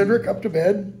Harry and Cedric up to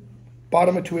bed.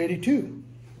 Bottom of 282.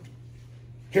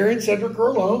 Harry and Cedric are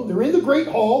alone. They're in the Great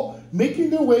Hall, making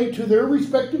their way to their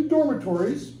respective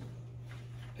dormitories.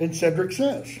 And Cedric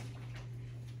says,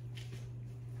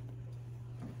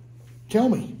 tell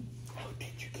me, how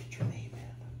did you get your name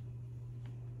in?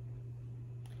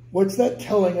 What's that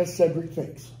telling us Cedric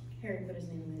thinks? Harry put his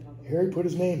name in the envelope. Harry put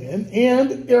his name in,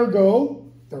 and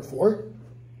therefore,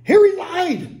 Harry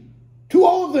lied to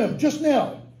all of them just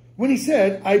now when he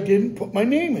said, I didn't put my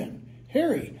name in.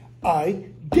 Harry, I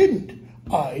didn't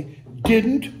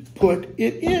put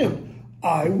it in.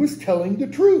 I was telling the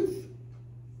truth.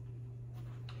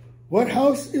 What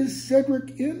house is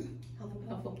Cedric in?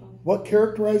 Hufflepuff. What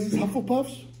characterizes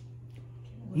Hufflepuffs?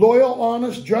 Loyal,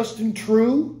 honest, just, and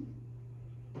true.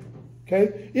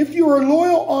 Okay? If you are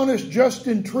loyal, honest, just,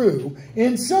 and true,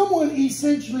 and someone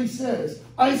essentially says,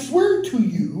 I swear to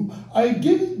you, I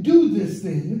didn't do this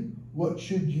thing, what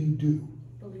should you do?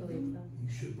 Believe them.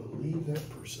 You should believe that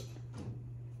person.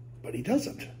 But he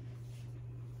doesn't.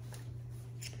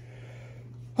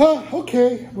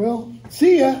 Okay, well,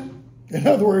 see ya. In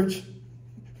other words,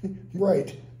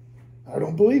 right, I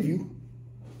don't believe you.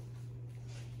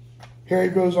 Harry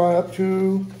goes on up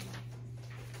to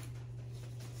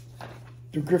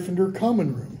the Gryffindor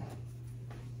common room.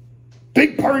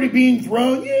 Big party being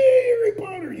thrown. Yay, Harry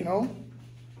Potter, you know.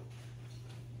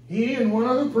 He and one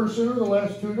other person are the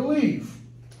last two to leave.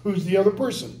 Who's the other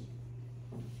person?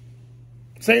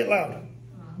 Say it loud.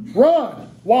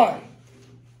 Ron. Why?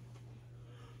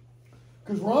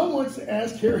 Because Ron wants to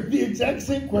ask Harry the exact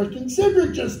same question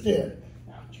Cedric just did.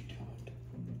 How'd you do it?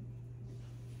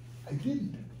 I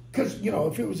didn't. Because, you know,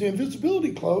 if it was the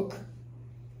invisibility cloak,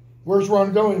 where's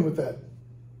Ron going with that?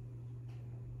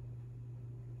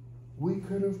 We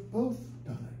could have both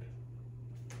done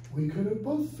it. We could have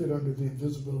both fit under the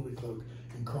invisibility cloak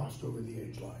and crossed over the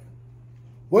age line.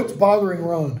 What's bothering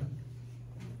Ron?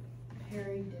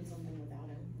 Harry did something without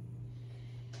him.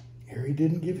 Harry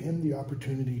didn't give him the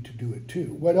opportunity to do it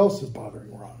too. What else is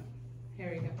bothering Ron?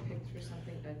 Harry got picked for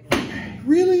something again.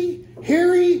 Really?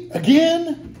 Harry?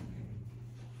 Again?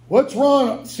 What's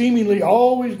Ron seemingly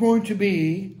always going to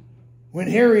be when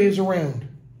Harry is around?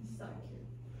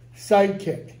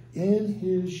 Sidekick. In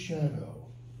his shadow.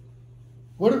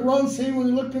 What did Ron say when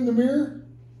he looked in the mirror?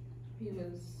 He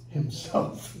was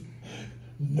himself.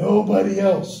 Nobody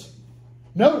else.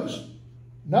 Notice,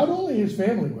 not only his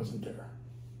family wasn't there.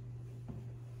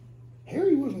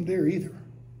 Harry wasn't there either.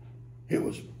 It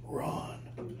was Ron.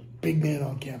 Big man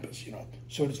on campus, you know,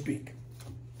 so to speak.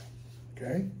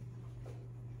 Okay?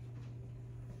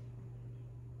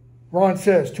 Ron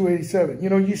says, 287, you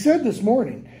know, you said this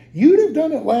morning, you'd have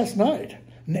done it last night,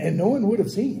 and no one would have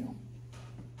seen you.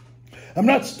 I'm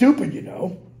not stupid, you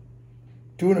know.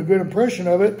 Doing a good impression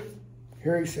of it,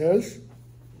 Harry says.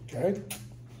 Okay?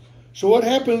 So what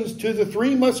happens to the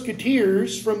three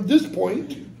musketeers from this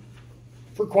point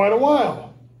for quite a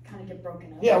while? Kind of get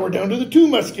broken up. Yeah, we're down to the two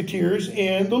musketeers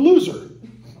and the loser,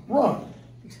 Ron.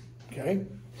 Okay?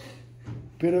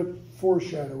 Bit of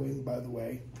foreshadowing, by the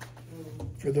way,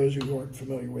 for those who aren't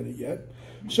familiar with it yet.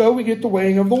 So we get the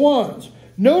weighing of the wands.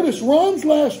 Notice Ron's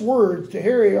last words to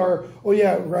Harry are, oh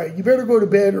yeah, right, you better go to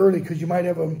bed early because you might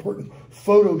have an important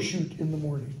photo shoot in the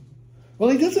morning. Well,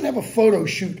 he doesn't have a photo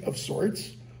shoot of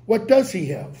sorts. What does he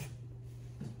have?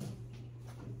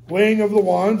 Weighing of the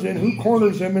wands, and who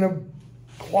corners him in a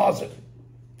closet?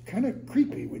 Kind of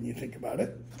creepy when you think about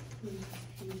it.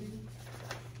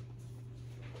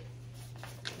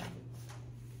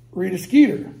 Rita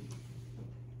Skeeter.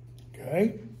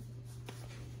 Okay.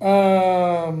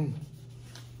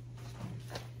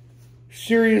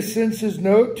 Sirius sends his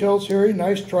note, tells Harry,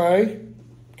 nice try,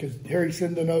 because Harry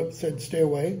sent the note, said stay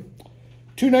away.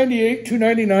 298,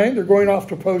 299, they're going off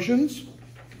to potions.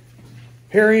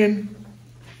 Harry and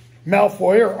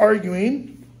Malfoy are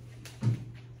arguing,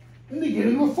 and they get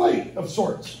into a fight of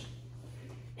sorts.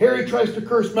 Harry tries to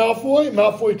curse Malfoy.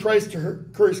 Malfoy tries to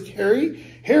curse Harry.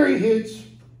 Harry hits,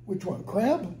 which one,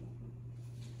 Crabbe?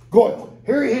 Goyle.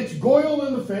 Harry hits Goyle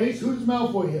in the face. Who does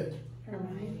Malfoy hit?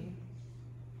 Hermione.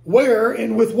 Where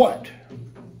and with what?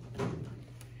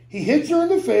 He hits her in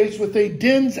the face with a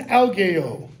dens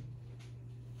algeo.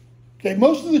 Okay,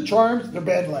 most of the charms, they're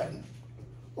bad Latin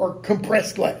or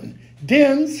compressed Latin.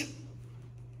 Dens,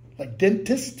 like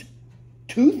dentist,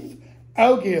 tooth,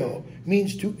 algeo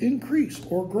means to increase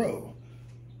or grow.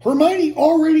 Hermione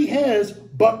already has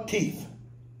buck teeth.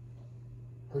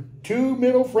 Her two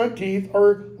middle front teeth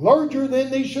are larger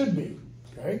than they should be.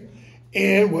 Okay?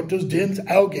 And what does dens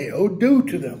algeo do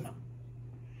to them?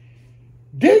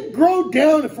 They grow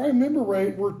down, if I remember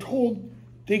right, we're told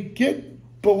they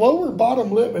get below her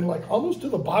bottom lip and like almost to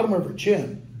the bottom of her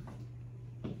chin.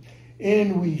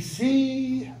 And we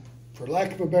see, for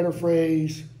lack of a better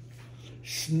phrase,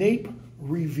 Snape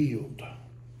revealed.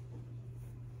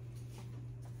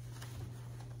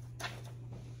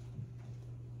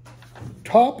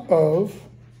 Top of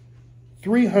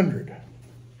 300.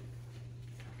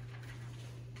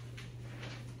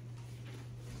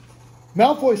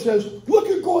 Malfoy says, look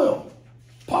at Goyle.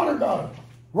 Potter got him.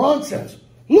 Ron says,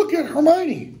 look at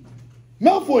Hermione.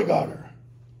 Malfoy got her.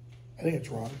 I think it's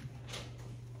Ron.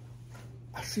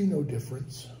 I see no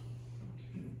difference.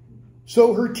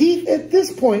 So her teeth at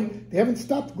this point, they haven't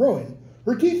stopped growing.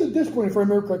 Her teeth at this point, if I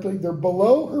remember correctly, they're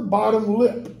below her bottom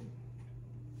lip.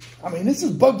 I mean, this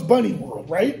is Bugs Bunny world,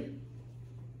 right?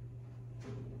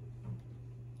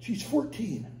 She's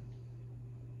 14.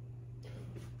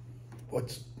 I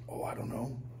don't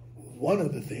know. One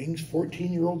of the things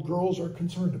 14-year-old girls are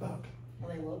concerned about.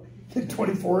 Well, they look.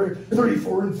 24,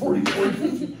 34, and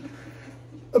 44.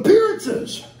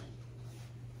 Appearances.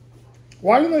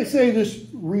 Why did I say this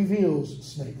reveals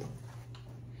Snape?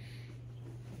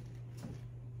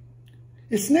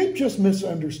 Is Snape just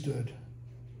misunderstood?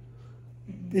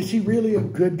 Is he really a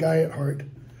good guy at heart?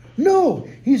 No,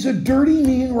 he's a dirty,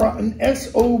 mean, rotten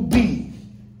SOB.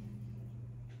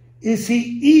 Is he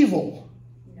evil?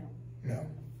 No. No.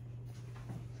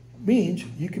 Means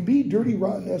you can be dirty,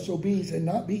 rotten SOBs and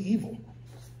not be evil.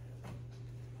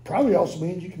 Probably also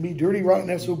means you can be dirty,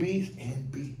 rotten SOBs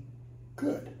and be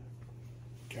good.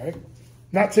 Okay?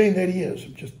 Not saying that he is.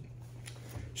 Just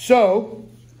so,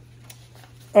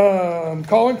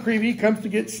 Colin Creevey comes to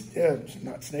get,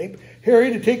 not Snape,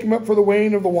 Harry to take him up for the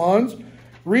weighing of the wands.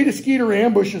 Rita Skeeter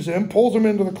ambushes him, pulls him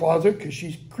into the closet because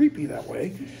she's creepy that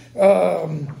way.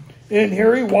 And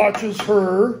Harry watches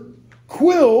her,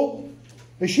 Quill,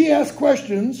 as she asks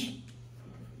questions,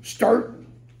 start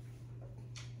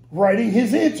writing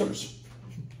his answers.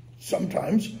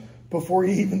 Sometimes before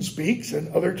he even speaks, and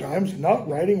other times not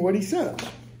writing what he says.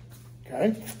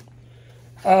 Okay?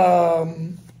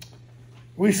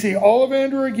 We see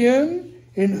Ollivander again,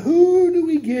 and who do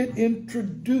we get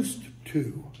introduced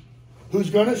to? Who's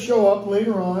going to show up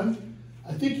later on?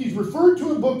 I think he's referred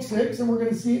to in Book 6, and we're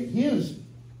going to see he is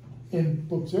in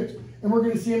Book 6, and we're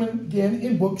going to see him again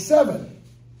in Book 7.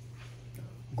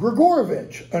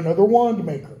 Grigorovich, another wand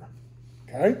maker.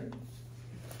 Okay?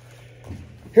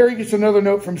 Harry gets another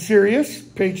note from Sirius,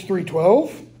 page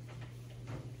 312.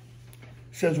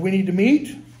 Says, we need to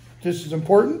meet. This is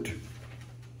important.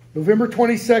 November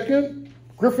 22nd,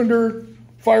 Gryffindor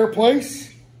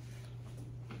fireplace.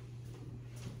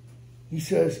 He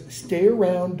says, stay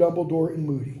around Dumbledore and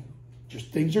Moody.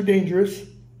 Just things are dangerous.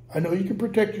 I know you can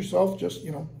protect yourself, just,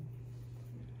 you know.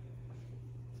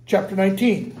 Chapter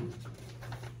 19.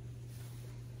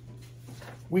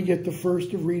 We get the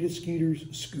first of Rita Skeeter's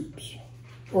scoops.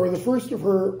 Or the first of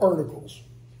her articles.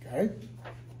 Okay?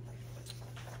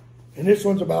 And this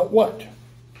one's about what?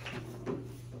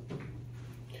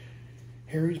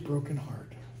 Harry's broken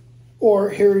heart. Or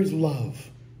Harry's love.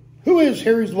 Who is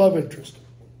Harry's love interest?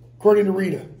 According to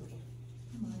Rita.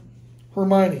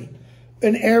 Hermione.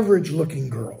 An average-looking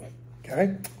girl.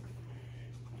 Okay?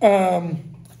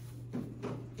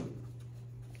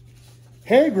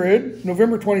 Hagrid,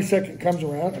 November 22nd comes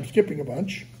around. I'm skipping a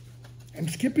bunch. I'm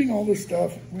skipping all this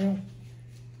stuff. Well,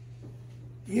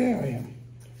 yeah, I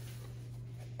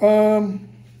am.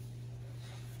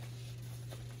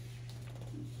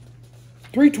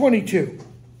 322.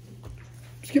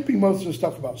 Skipping most of the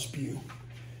stuff about spew.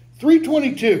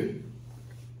 322.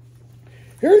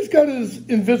 Harry's got his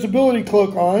invisibility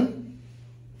cloak on.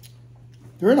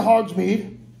 They're in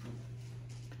Hogsmeade.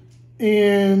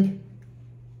 And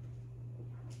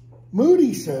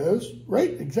Moody says, right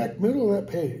exact middle of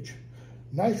that page,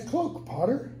 nice cloak,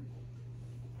 Potter.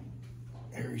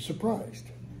 Harry's surprised.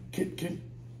 Can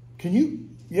you?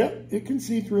 Yep, it can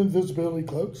see through invisibility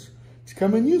cloaks. It's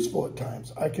come in useful at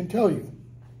times, I can tell you.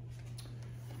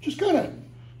 Just kind of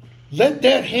let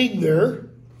that hang there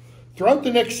throughout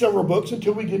the next several books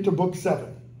until we get to book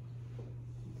 7.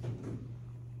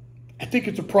 I think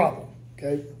it's a problem,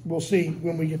 okay? We'll see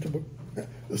when we get to book,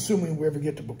 assuming we ever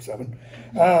get to book 7.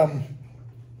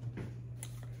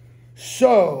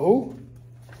 So,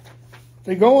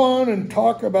 they go on and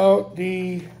talk about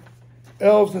the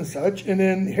elves and such, and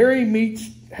then Harry meets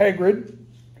Hagrid,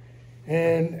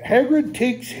 and Hagrid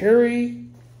takes Harry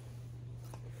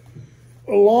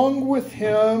along with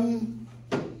him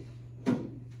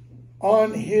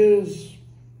on his,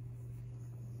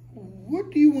 what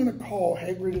do you want to call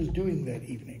Hagrid is doing that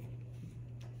evening?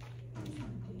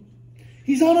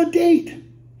 He's on a date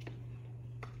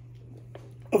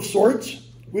of sorts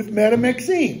with Madame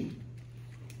Maxime.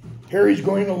 Harry's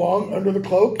going along under the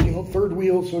cloak, you know, third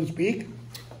wheel, so to speak.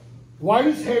 Why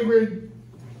does Hagrid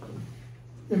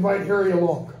invite Harry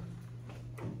along?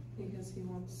 Because he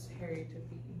wants Harry to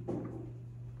be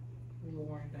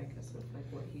warned, I guess, of like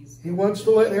what he's... He wants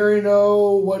to let Harry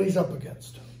know what he's up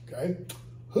against, okay?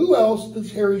 Who else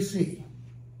does Harry see?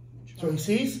 So he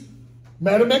sees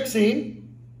Madame Maxime.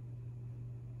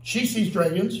 She sees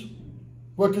dragons.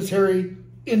 What does Harry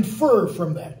infer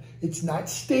from that? It's not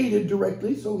stated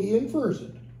directly, so he infers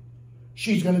it.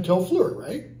 She's going to tell Fleur,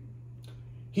 right?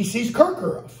 He sees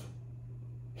Karkaroff.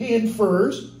 he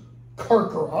infers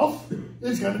Karkaroff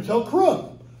is going to tell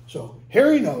Crumb. So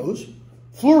Harry knows,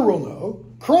 Fleur will know,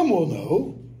 Crumb will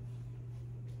know.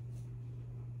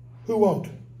 Who won't?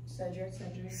 Cedric.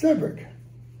 Cedric.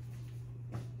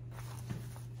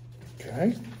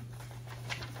 Okay.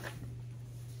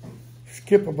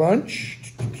 Skip a bunch.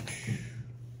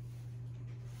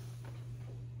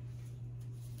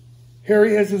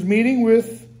 Harry has his meeting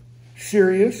with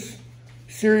Sirius.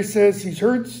 Sirius says he's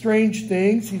heard strange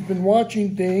things. He's been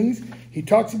watching things. He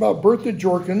talks about Bertha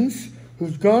Jorkins,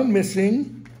 who's gone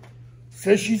missing.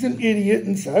 Says she's an idiot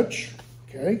and such.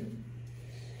 Okay.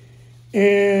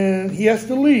 And he has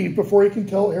to leave before he can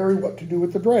tell Harry what to do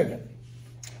with the dragon.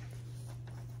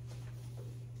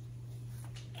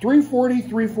 340,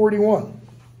 341.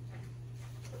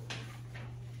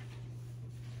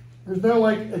 There's now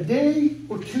like a day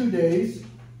or 2 days,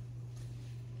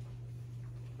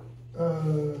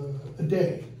 a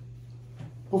day,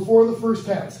 before the first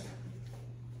task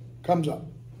comes up.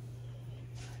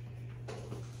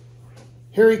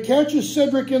 Harry catches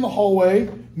Cedric in the hallway,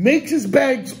 makes his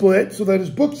bag split so that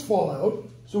his books fall out,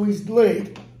 so he's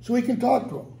late, so he can talk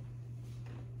to him.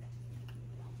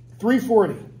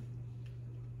 340.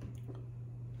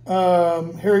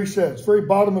 Harry says, very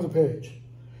bottom of the page,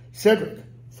 Cedric,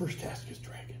 first task is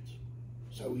dragons.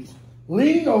 So he's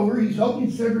leaning over, he's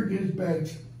helping Cedric get his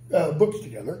bags, books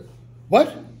together.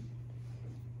 What?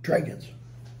 Dragons.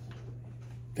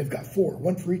 They've got 4,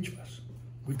 1 for each of us.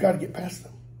 We've got to get past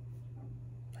them.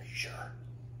 Are you sure?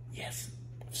 Yes,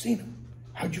 I've seen them.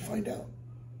 How'd you find out?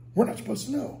 We're not supposed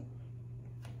to know.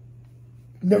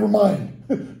 Never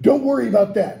mind. Don't worry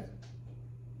about that.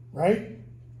 Right?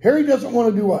 Harry doesn't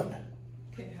want to do what?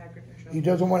 Get Hagrid in trouble. He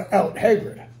doesn't want to out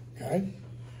Hagrid. Okay?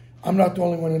 I'm not the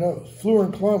only one who knows. Fleur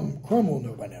and Crumb will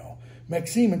know by now.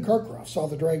 Maxime and Karkaroff saw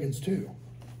the dragons too.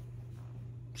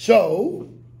 So,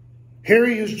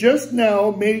 Harry has just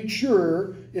now made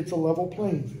sure it's a level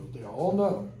playing field. They all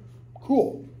know.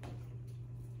 Cool.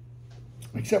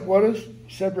 Except what does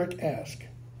Cedric ask?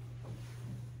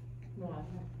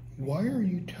 Why are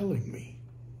you telling me?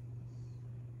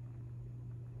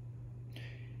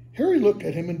 Harry looked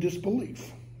at him in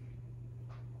disbelief.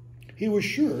 He was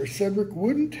sure Cedric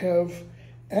wouldn't have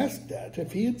asked that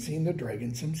if he had seen the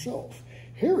dragons himself.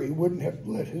 Harry wouldn't have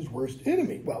let his worst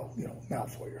enemy, well, you know,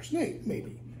 Malfoy or Snape,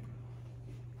 maybe.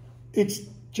 It's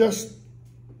just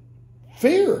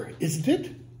fair, isn't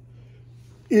it?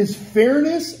 Is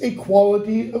fairness a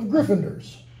quality of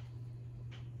Gryffindors?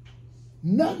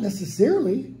 Not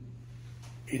necessarily.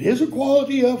 It is a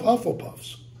quality of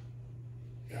Hufflepuffs.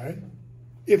 Okay?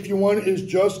 If one is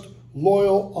just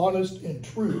loyal, honest, and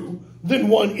true, then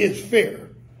one is fair.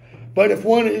 But if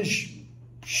one is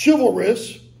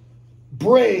chivalrous,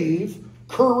 brave,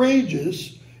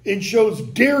 courageous, and shows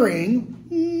daring,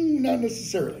 not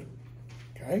necessarily.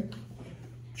 Okay?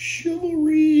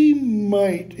 Chivalry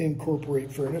might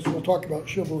incorporate fairness. We'll talk about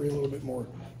chivalry a little bit more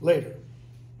later.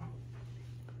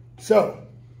 So,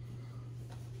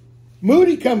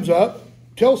 Moody comes up,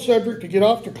 tells Cedric to get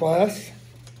off to class,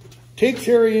 takes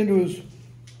Harry into his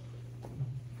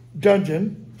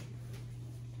dungeon,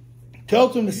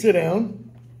 tells him to sit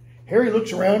down. Harry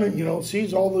looks around and, you know,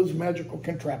 sees all those magical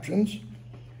contraptions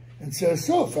and says,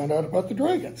 so, found out about the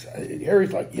dragons.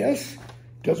 Harry's like, yes.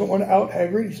 Doesn't want to out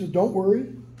Hagrid. He says, don't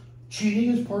worry.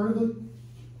 Cheating is part of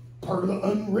the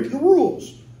unwritten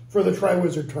rules for the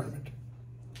Triwizard Tournament.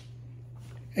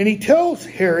 And he tells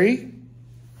Harry,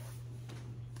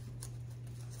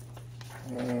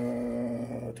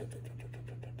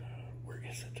 where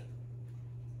is it?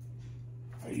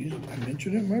 I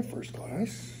mentioned it in my first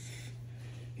class.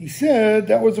 He said,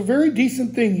 that was a very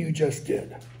decent thing you just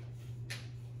did.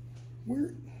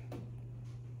 Where?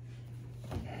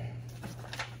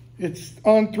 It's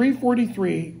on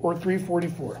 343 or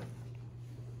 344.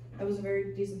 That was a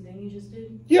very decent thing you just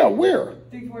did. Yeah, where?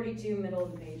 342, middle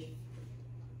of the page.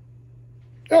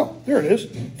 Oh, there it is.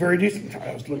 Very decent.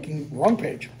 I was looking wrong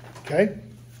page. Okay.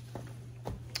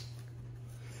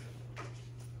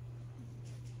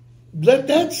 Let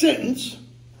that sentence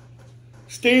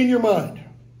stay in your mind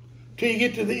till you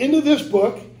get to the end of this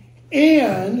book,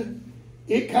 and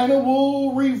it kind of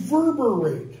will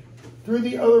reverberate through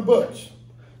the other books.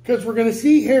 Because we're going to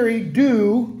see Harry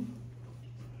do,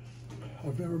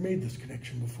 I've never made this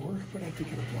connection before, but I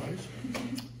think it applies.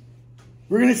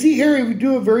 We're going to see Harry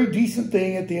do a very decent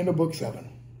thing at the end of book 7.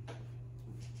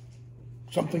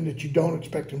 Something that you don't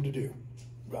expect him to do.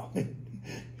 Well,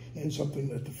 and something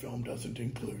that the film doesn't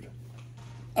include.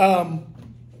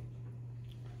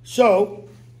 So,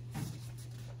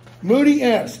 Moody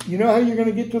asks, you know how you're going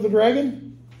to get to the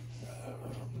dragon?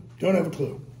 Don't have a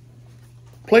clue.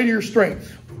 Play to your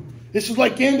strength. This is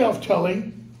like Gandalf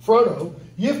telling Frodo,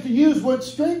 you have to use what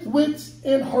strength, wits,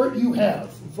 and heart you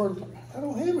have. And Frodo's like, I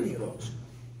don't have any of those.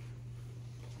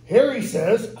 Harry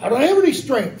says, I don't have any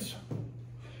strengths.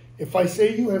 If I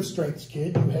say you have strengths,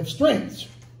 kid, you have strengths.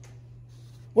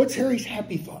 What's Harry's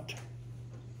happy thought?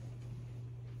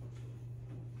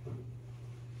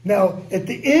 Now, at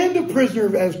the end of Prisoner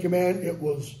of Azkaban, it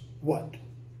was what?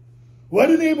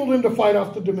 What enabled him to fight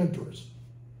off the Dementors?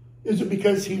 Is it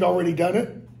because he'd already done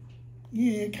it?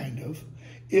 Yeah, kind of.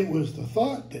 It was the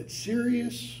thought that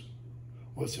Sirius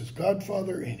was his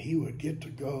godfather and he would get to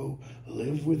go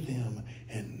live with him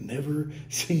and never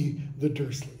see the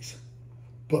Dursleys.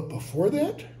 But before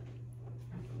that,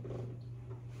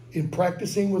 in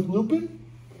practicing with Lupin,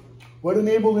 what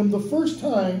enabled him the first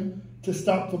time to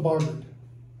stop the Bard?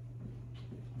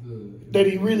 That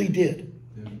he really did.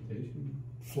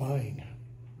 Flying.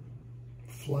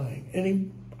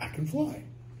 And I can fly.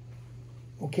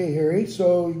 Okay, Harry,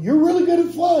 so you're really good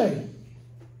at flying.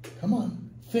 Come on,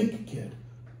 think, kid.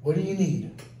 What do you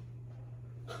need?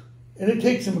 And it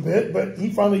takes him a bit, but he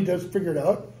finally does figure it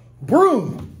out.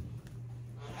 Broom.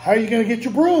 How are you going to get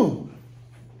your broom?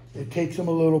 It takes him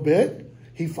a little bit.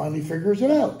 He finally figures it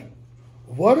out.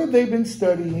 What have they been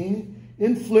studying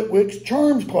in Flitwick's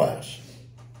charms class?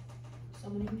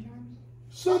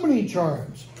 Summoning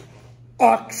charms.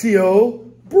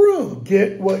 Oxio broom.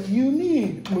 Get what you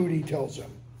need, Moody tells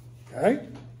him. Okay?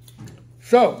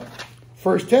 So,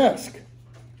 first task.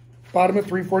 Bottom of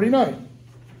 349.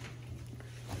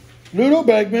 Ludo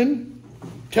Bagman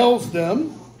tells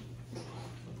them,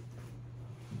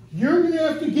 you're going to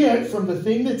have to get from the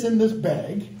thing that's in this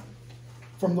bag,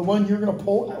 from the one you're going to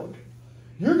pull out,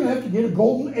 you're going to have to get a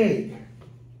golden egg.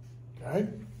 Okay?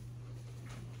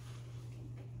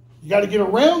 You got to get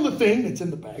around the thing that's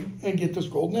in the bag and get this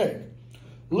golden egg.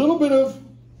 A little bit of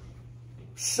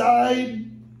side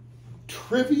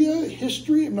trivia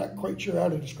history. I'm not quite sure how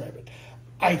to describe it.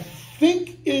 I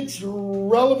think it's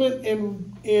relevant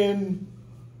in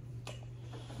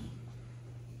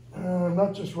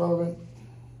not just relevant.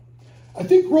 I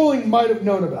think Rowling might have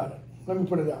known about it. Let me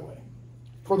put it that way.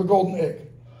 For the golden egg.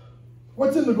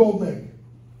 What's in the golden egg?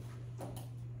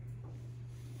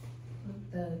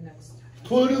 The next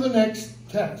Clue to the next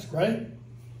task, right?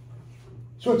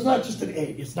 So it's not just an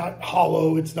egg. It's not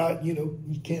hollow. It's not, you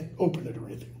can't open it or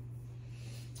anything.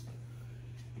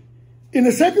 In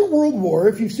the Second World War,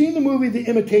 if you've seen the movie The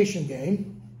Imitation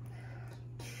Game,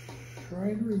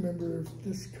 trying to remember if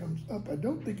this comes up. I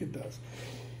don't think it does.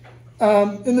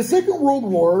 In the Second World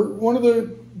War, one of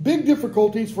the big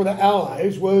difficulties for the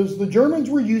Allies was the Germans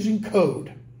were using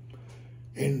code.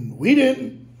 And we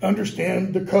didn't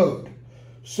understand the code.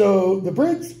 So the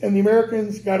Brits and the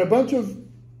Americans got a bunch of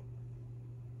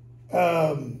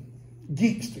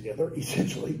geeks together,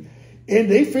 essentially, and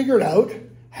they figured out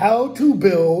how to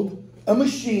build a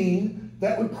machine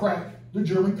that would crack the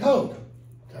German code,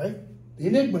 okay? The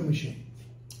Enigma machine.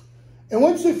 And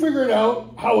once they figured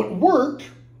out how it worked,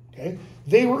 okay,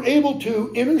 they were able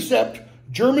to intercept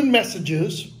German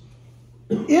messages,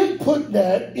 input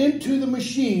that into the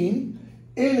machine,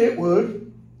 and it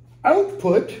would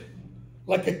output,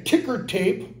 like a ticker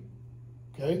tape,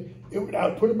 okay, it would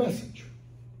output a message,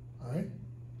 all right?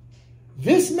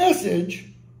 This message,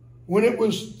 when it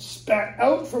was spat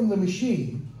out from the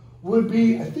machine, would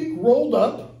be, I think, rolled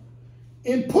up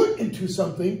and put into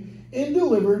something and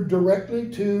delivered directly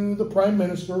to the Prime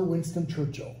Minister, Winston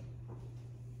Churchill.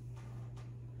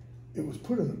 It was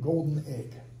put in a golden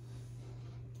egg.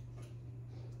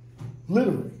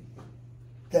 Literally,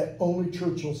 that only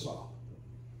Churchill saw.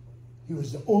 He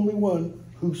was the only one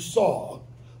who saw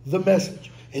the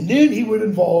message. And then he would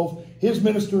involve his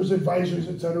ministers, advisors,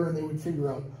 etc., and they would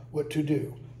figure out what to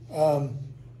do.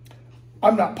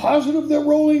 I'm not positive that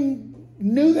Rowling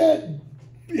knew that.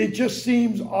 It just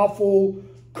seems awful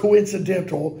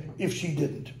coincidental if she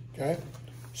didn't. Okay?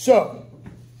 So,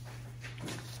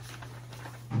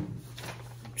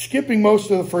 skipping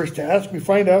most of the first task, we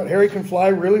find out Harry can fly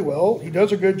really well. He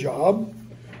does a good job.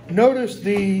 Notice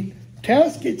the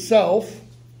task itself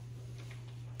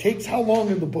takes how long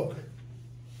in the book?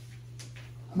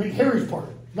 I mean, Harry's part.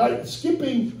 Not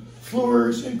skipping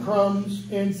Fleur's and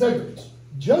Crumbs and Cedric's.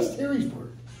 Just Harry's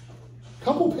part.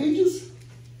 Couple pages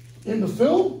in the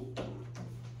film.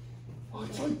 Oh,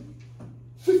 it's like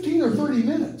 15 or 30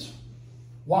 minutes.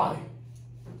 Why?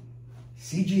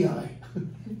 CGI.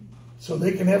 So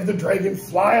they can have the dragon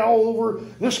fly all over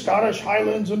the Scottish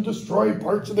Highlands and destroy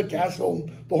parts of the castle,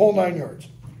 the whole 9 yards.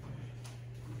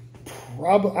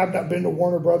 I've not been to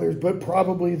Warner Brothers, but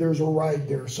probably there's a ride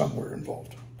there somewhere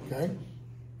involved. Okay?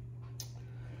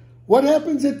 What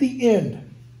happens at the end?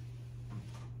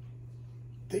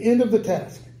 the end of the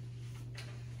task.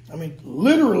 I mean,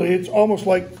 literally, it's almost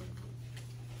like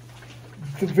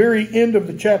the very end of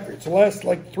the chapter. It's the last,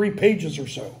 like, 3 pages or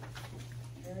so.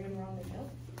 Harry and Ron make up?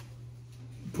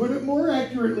 Put it more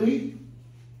accurately,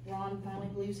 Ron finally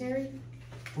believes Harry?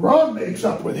 Ron makes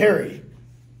up with Harry.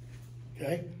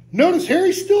 Okay? Notice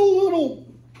Harry's still a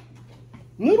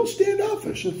little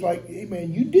standoffish. It's like, hey,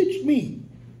 man, you ditched me.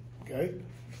 Okay?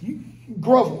 You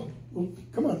grovel.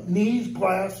 Come on. Knees,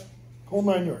 glass, whole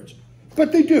 9 yards.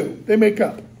 But they do. They make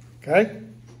up. Okay?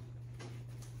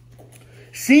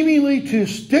 Seemingly to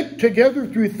stick together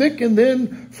through thick and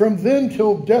thin, from then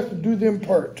till death do them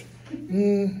part.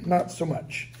 Not so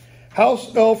much.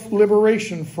 House Elf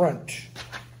Liberation Front.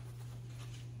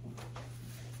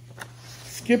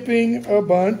 Skipping a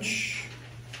bunch.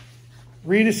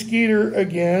 Rita Skeeter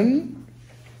again.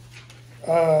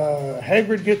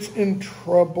 Hagrid gets in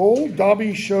trouble.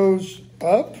 Dobby shows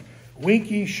up.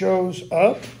 Winky shows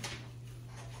up.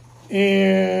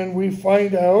 And we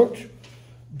find out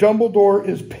Dumbledore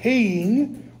is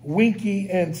paying Winky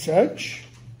and such.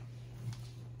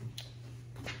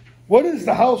 What is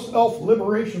the House Elf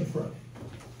Liberation Front?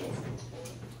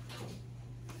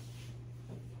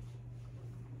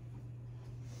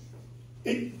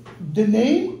 The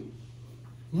name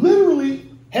literally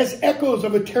has echoes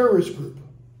of a terrorist group.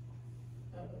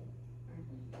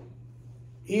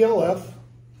 ELF.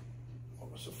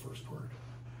 What was the first word?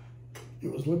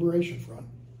 It was Liberation Front.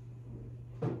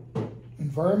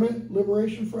 Environment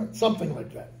Liberation Front? Something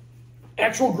like that.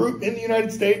 Actual group in the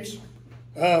United States.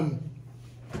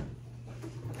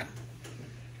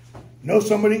 Know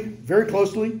somebody very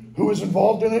closely who was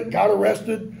involved in it, got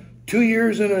arrested, 2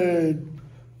 years in a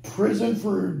prison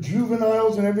for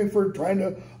juveniles and everything for trying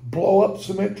to blow up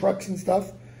cement trucks and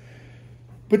stuff.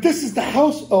 But this is the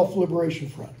House Elf Liberation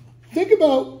Front. Think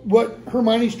about what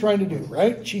Hermione's trying to do,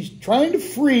 right? She's trying to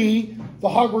free the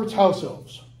Hogwarts house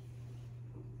elves.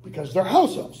 Because they're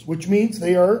house elves, which means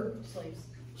they are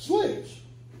slaves.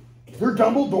 They're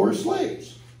Dumbledore's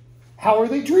slaves. How are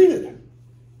they treated?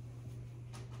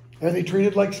 Are they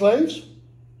treated like slaves?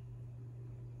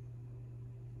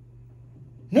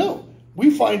 No. We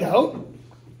find out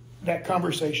that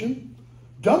conversation.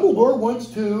 Dumbledore wants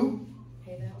to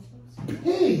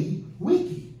pay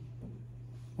Winky.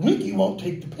 Winky won't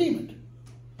take the payment.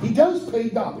 He does pay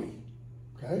Dobby.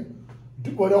 Okay?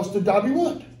 What else did Dobby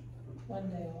want? 1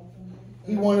 day off.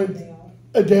 He wanted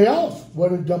a day off.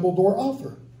 What did Dumbledore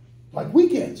offer? Like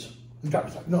weekends. And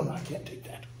Dobby's like, no, I can't take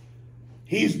that.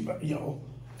 He's,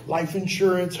 life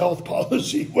insurance, health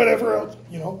policy, whatever else,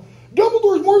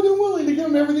 Dumbledore's more than willing to give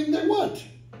them everything they want.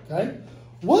 Okay?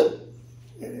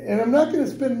 And I'm not going to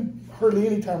spend hardly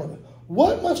any time on it.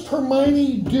 What must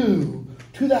Hermione do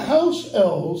to the house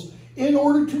elves in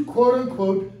order to, quote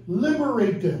unquote,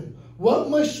 liberate them? What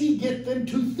must she get them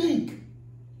to think?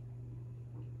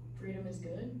 Freedom is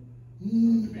good?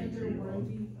 That they're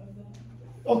worthy of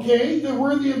that. Okay, they're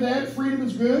worthy of that. Freedom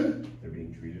is good. They're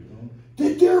being treated wrong.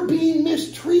 That they're being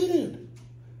mistreated.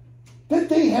 That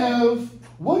they have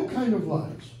what kind of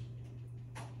lives?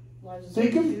 Lives of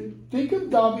Think servitude? of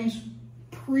Dobby's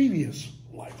previous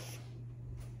life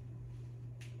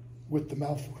with the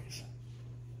Malfoys.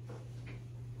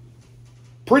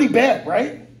 Pretty bad,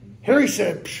 right? Harry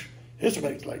said, this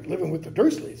makes like living with the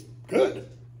Dursleys. Good.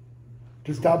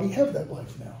 Does Dobby have that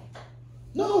life now?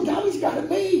 No, Dobby's got it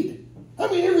made. I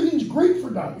mean, everything's great for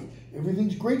Dobby.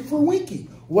 Everything's great for Winky.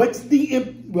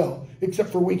 Except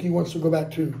for Winky wants to go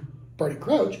back to Barty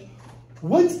Crouch.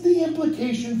 What's the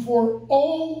implication for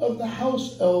all of the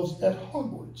house elves at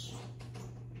Hogwarts?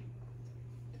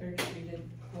 They're treated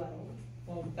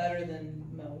well, better than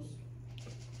most.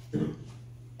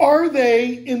 Are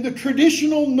they, in the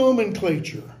traditional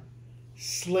nomenclature,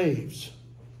 slaves?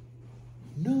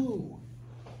 No.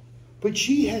 But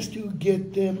she has to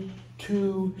get them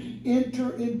to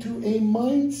enter into a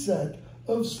mindset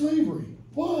of slavery.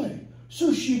 Why?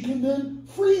 So she can then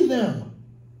free them.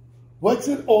 What's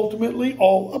it ultimately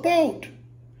all about?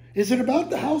 Is it about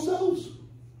the house elves?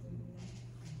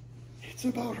 It's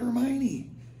about Hermione.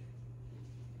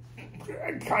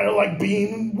 Kind of like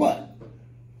being what?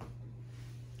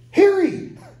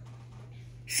 Harry,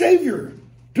 savior,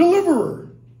 deliverer,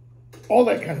 all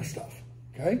that kind of stuff,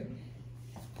 okay?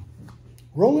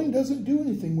 Rowling doesn't do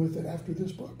anything with it after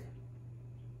this book.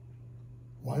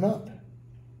 Why not?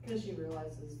 Because she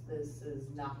realizes this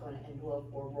is not going to end well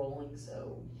for Rowling,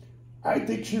 so... I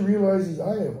think she realizes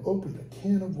I have opened a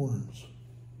can of worms.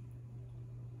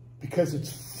 Because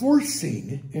it's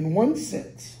forcing, in one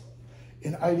sense,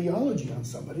 an ideology on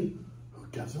somebody who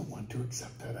doesn't want to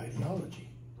accept that ideology.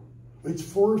 It's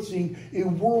forcing a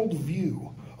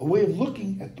worldview, a way of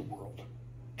looking at the world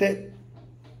that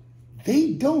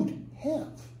they don't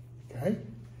have. Okay?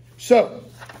 So,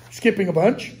 skipping a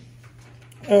bunch.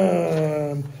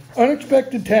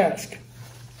 Unexpected task.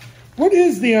 What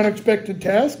is the unexpected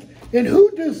task, and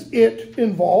who does it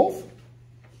involve?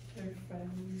 Their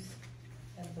friends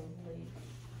and the lake.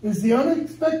 Is the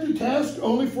unexpected task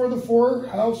only for the 4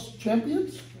 house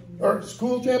champions? Or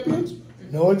school champions?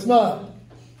 No, it's not.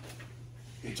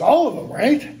 It's all of them,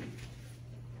 right?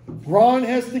 Ron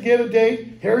has to get a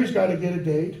date. Harry's got to get a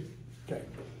date. Okay.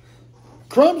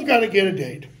 Crumb's got to get a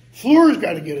date. Fleur's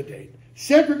got to get a date.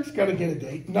 Cedric's got to get a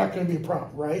date. Not going to be a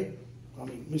problem, right? I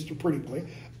mean, Mr. Pretty Boy.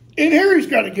 And Harry's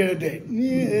got to get a date.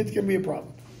 Yeah, it's going to be a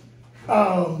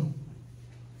problem.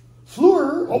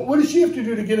 Fleur, what does she have to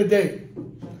do to get a date?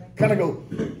 Kind of go,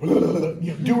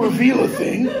 do her Vila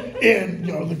thing, and,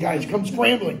 the guys come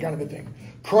scrambling kind of a thing.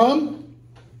 Crumb,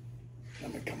 I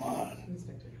mean, come on.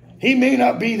 He may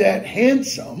not be that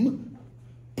handsome,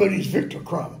 but he's Victor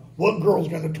Crumb. What girl's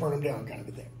going to turn him down kind of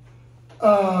a thing?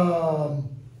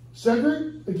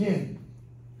 Cedric, again,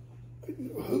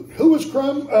 who was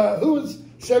Crumb? Who was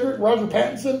Cedric? Roger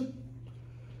Pattinson?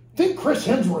 Think Chris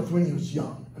Hemsworth when he was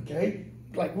young, okay?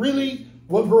 Like, really,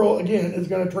 what girl, again, is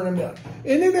going to turn him down?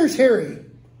 And then there's Harry.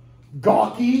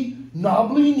 Gawky,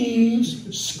 knobbly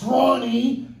knees,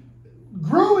 scrawny,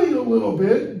 growing a little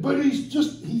bit, but he's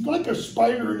like a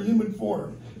spider in human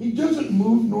form. He doesn't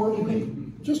move normally.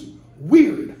 Just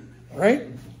weird, all right?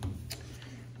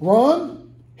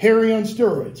 Ron, Harry on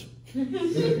steroids.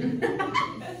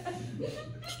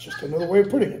 It's just another way of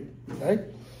putting it, okay?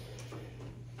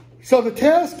 So the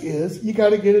task is, you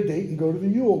got to get a date and go to the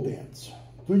Yule dance,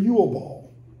 the Yule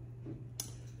ball.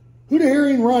 Who do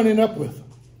Harry and Ron end up with?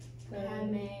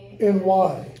 Padme. And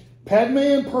why? Padme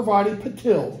and Parvati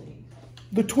Patil,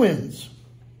 the twins.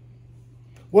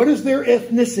 What is their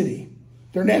ethnicity?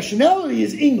 Their nationality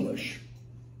is English.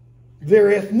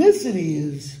 Their ethnicity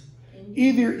is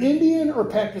either Indian or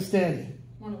Pakistani.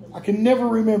 One of them. I can never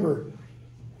remember,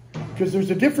 because there's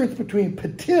a difference between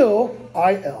Patil,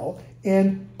 I-L,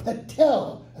 and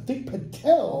Patel. I think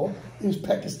Patel is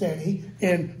Pakistani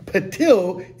and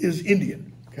Patil is Indian.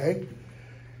 Okay?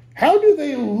 How do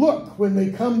they look when they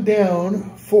come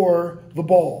down for the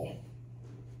ball?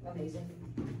 Amazing.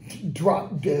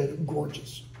 Drop dead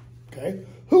gorgeous. Okay?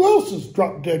 Who else is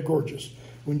drop dead gorgeous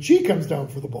when she comes down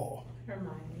for the ball?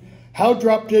 Hermione. How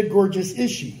drop dead gorgeous is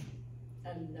she?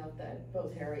 And note that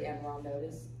both Harry and Ron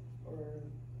notice, or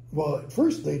Well, at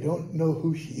first they don't know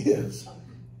who she is,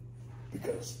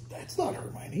 because that's not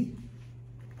Hermione.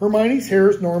 Hermione's hair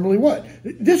is normally what?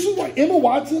 This is why Emma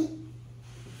Watson,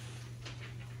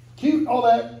 cute, all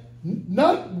that,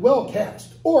 not well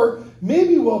cast. Or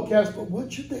maybe well cast, but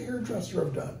what should the hairdresser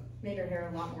have done? made her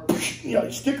hair a lot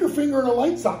more. Stick her finger in a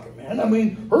light socket, man. I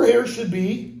mean, her hair should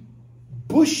be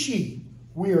bushy,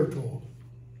 we are told.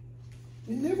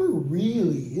 It never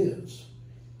really is.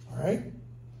 All right?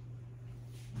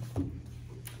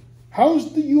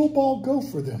 How's the Yule Ball go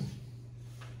for them?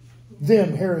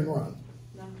 Them, Harry and Ron.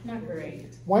 Not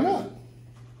great. Why not?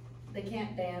 They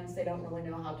can't dance. They don't really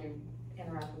know how to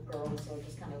interact with girls, so it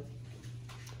just kind of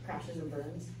crashes and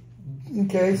burns.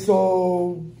 Okay,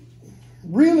 so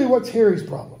really what's Harry's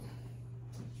problem?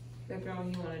 The girl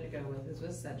he wanted to go with is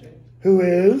with Cedric. Who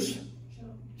is?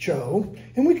 Cho.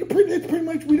 And we could pretty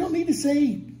much, we don't need to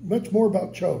say much more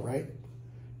about Cho, right?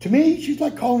 To me, she's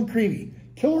like Colin Creevy.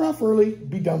 Kill her off early,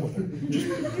 be done with her.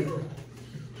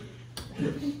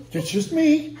 It's just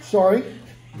me. Sorry.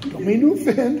 Don't mean to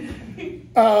offend.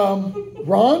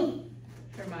 Ron?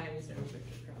 Hermione's no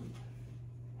Victor Crumb.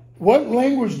 What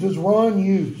language does Ron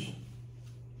use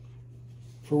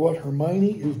for what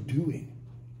Hermione is doing?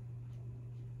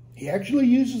 He actually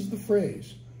uses the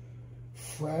phrase,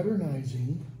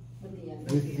 fraternizing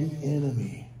with the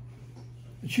enemy.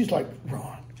 And she's like,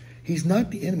 Ron, he's not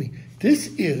the enemy. This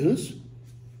is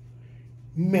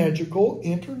magical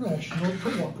international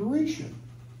cooperation.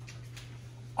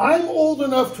 I'm old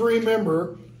enough to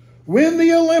remember when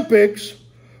the Olympics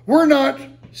were not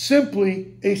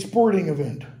simply a sporting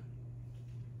event.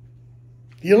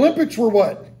 The Olympics were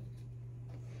what?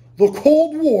 The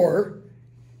Cold War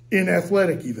in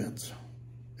athletic events.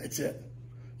 That's it.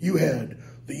 You had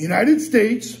the United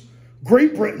States,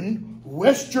 Great Britain,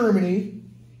 West Germany,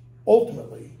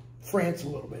 ultimately France a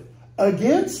little bit,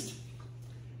 against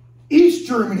East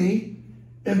Germany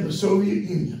and the Soviet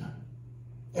Union.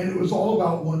 And it was all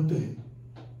about one thing.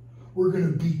 We're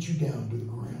going to beat you down to the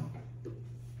ground.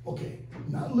 Okay,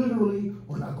 not literally,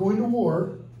 we're not going to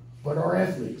war, but our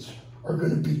athletes are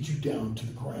going to beat you down to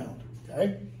the ground.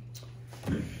 Okay?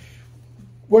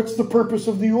 What's the purpose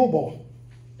of the Yule Ball?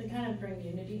 The kind of bring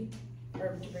unity,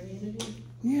 or to bring unity.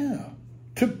 Yeah,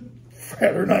 to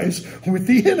fraternize with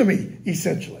the enemy,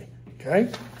 essentially,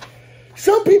 okay?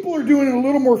 Some people are doing it a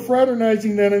little more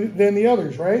fraternizing than the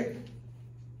others, right?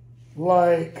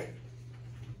 Like,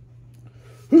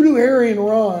 who do Harry and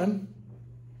Ron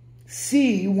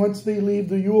see once they leave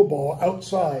the Yule Ball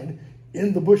outside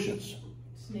in the bushes?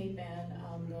 Snape and the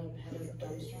head of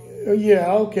Durmstrang.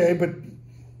 Yeah, okay, but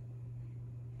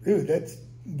dude, that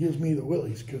gives me the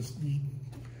willies because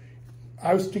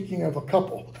I was thinking of a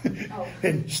couple. Oh.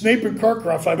 And Snape and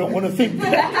Karkaroff, I don't want to think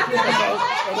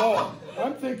that at all.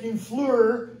 I'm thinking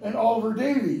Fleur and Oliver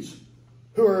Davies,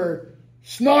 who are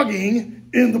snogging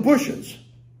in the bushes.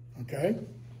 Okay?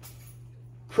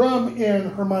 Crumb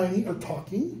and Hermione are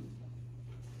talking.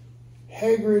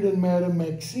 Hagrid and Madame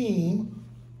Maxime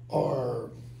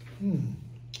are,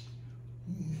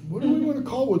 what do we want to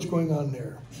call what's going on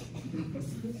there?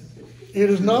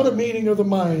 It is not a meeting of the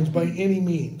minds by any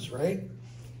means, right?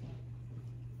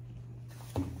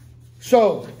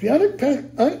 So, the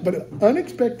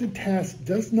unexpected task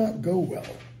does not go well.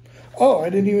 Oh, I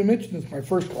didn't even mention this in my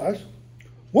first class.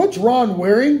 What's Ron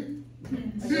wearing?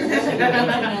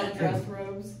 Dress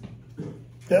robes.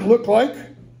 That look like?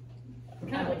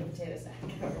 Kind of like a potato sack.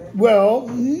 Well,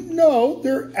 no,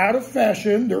 they're out of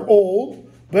fashion. They're old.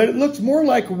 But it looks more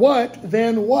like what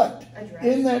than what? A dress.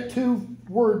 In that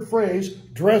two-word phrase,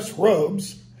 dress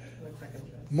robes.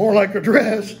 More like a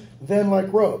dress than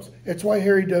like robes. It's why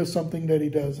Harry does something that he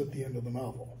does at the end of the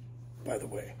novel, by the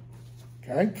way.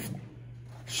 Okay?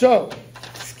 So,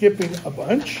 skipping a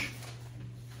bunch.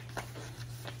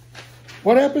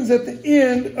 What happens at the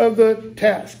end of the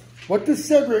task? What does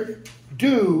Cedric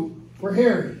do for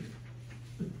Harry?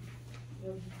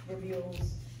 Reveals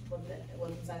what's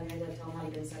inside the egg, like tell him how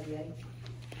to get inside the egg.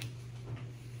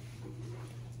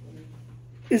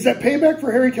 Is that payback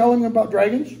for Harry telling him about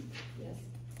dragons? Yes.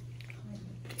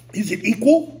 Is it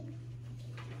equal?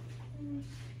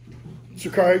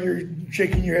 Sakara, you're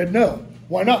shaking your head no.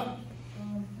 Why not?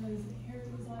 Because Harry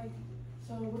was like,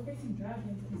 so we're facing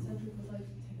dragons, and Cedric was like,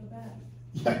 take a bath.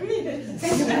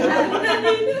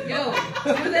 Yo,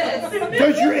 do this.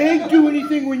 Does your egg do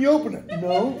anything when you open it?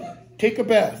 No. Take a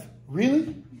bath.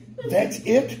 Really? That's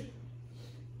it?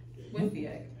 With the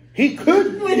egg. He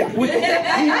could,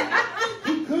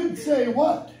 he could say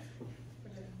what?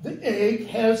 The egg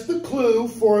has the clue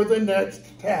for the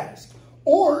next task.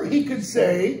 Or he could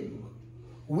say,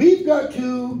 we've got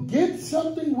to get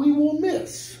something we will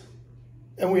miss.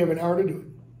 And we have an hour to do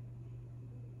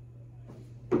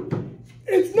it.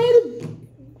 It's not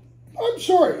I'm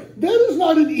sorry, that is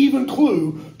not an even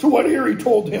clue to what Harry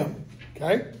told him.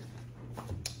 Okay?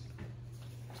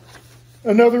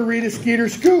 Another Rita Skeeter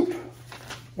scoop.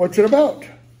 What's it about?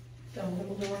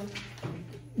 Dumbledore.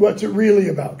 What's it really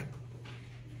about?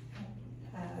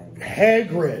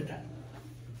 Hagrid.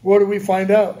 What do we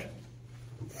find out?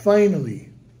 Finally.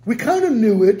 We kind of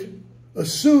knew it,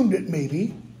 assumed it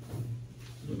maybe.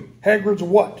 Hagrid's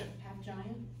what? Half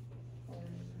giant?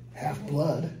 Half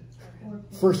blood.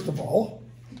 First of all.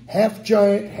 Half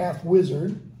giant, half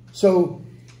wizard. So,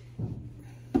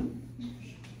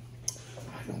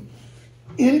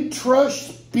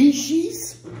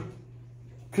 intraspecies,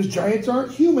 because giants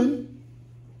aren't human.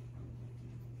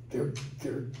 They're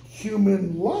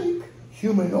human-like,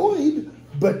 humanoid,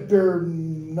 but they're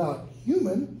not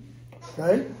human.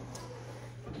 Okay?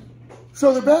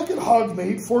 So they're back at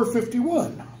Hogsmeade,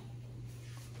 451.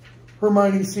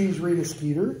 Hermione sees Rita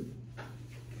Skeeter.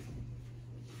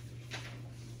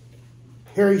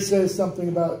 Harry says something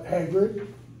about Hagrid.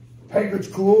 Hagrid's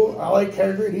cool. I like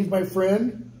Hagrid. He's my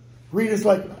friend. Rita's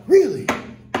like, really?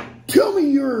 Tell me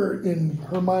you're... And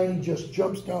Hermione just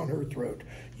jumps down her throat.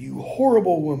 You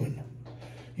horrible woman.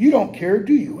 You don't care,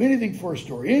 do you? Anything for a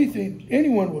story. Anything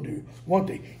anyone will do, won't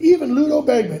they? Even Ludo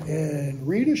Bagman. And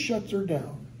Rita shuts her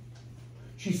down.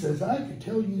 She says, I could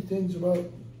tell you things about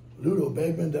Ludo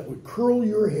Bagman that would curl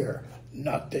your hair.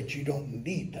 Not that you don't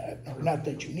need that, or not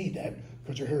that you need that,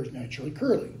 because her hair is naturally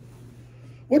curly.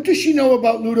 What does she know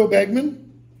about Ludo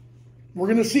Bagman? We're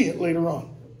going to see it later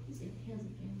on.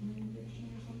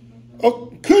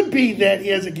 Oh, could be that he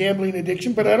has a gambling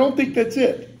addiction, but I don't think that's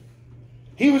it.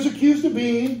 He was accused of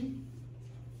being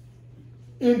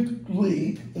in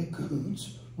league, in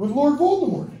cahoots, with Lord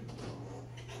Voldemort.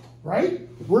 Right?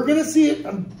 We're going to see it.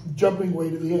 I'm jumping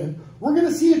way to the end. We're going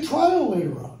to see a trial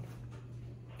later on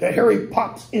that Harry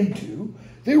pops into,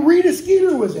 that Rita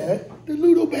Skeeter was at, that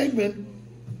Ludo Bagman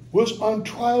was on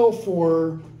trial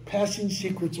for passing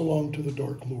secrets along to the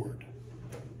Dark Lord.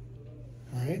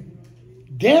 All right?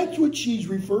 That's what she's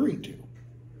referring to.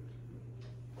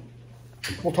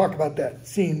 We'll talk about that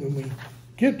scene when we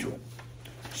get to it.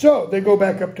 So they go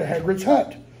back up to Hagrid's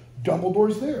hut.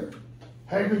 Dumbledore's there.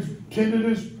 Hagrid's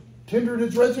tendered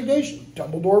his resignation.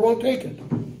 Dumbledore won't take it.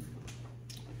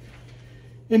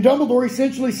 And Dumbledore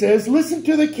essentially says, listen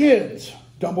to the kids.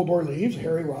 Dumbledore leaves.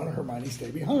 Harry, Ron, and Hermione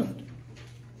stay behind.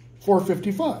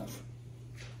 4:55.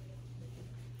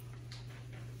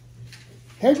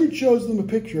 Hagrid shows them a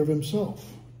picture of himself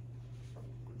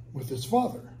with his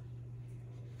father.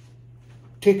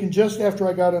 Taken just after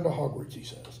I got into Hogwarts, he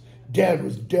says. Dad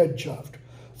was dead chuffed.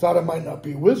 Thought I might not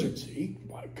be a wizard, see?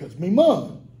 Why, because me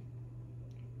mum.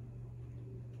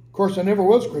 Of course, I never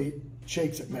was great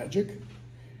shakes at magic.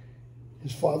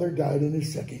 His father died in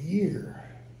his 2nd year.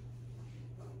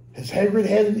 Has Hagrid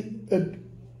had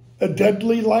a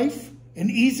deadly life?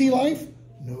 An easy life?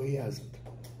 No, he hasn't.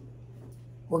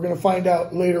 We're going to find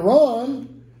out later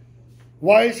on,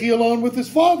 why is he alone with his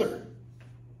father?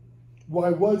 Why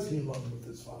was he alone with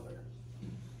his father?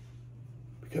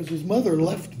 Because his mother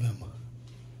left them.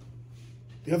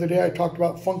 The other day I talked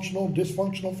about functional and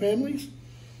dysfunctional families.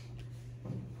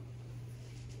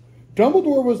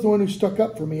 Dumbledore was the one who stuck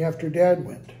up for me after Dad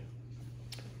went.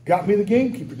 Got me the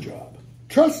gamekeeper job.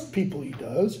 Trusts people he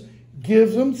does.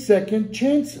 Gives them second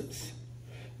chances.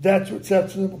 That's what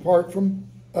sets them apart from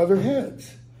other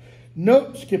heads.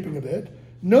 No, skipping a bit.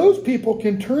 Knows people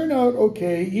can turn out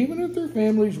okay even if their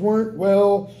families weren't,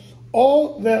 well,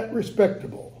 all that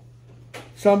respectable.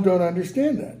 Some don't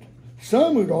understand that.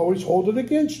 Some would always hold it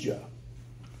against you.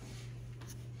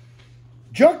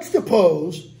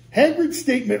 Juxtapose Hagrid's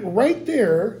statement right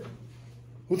there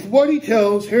with what he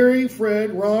tells Harry,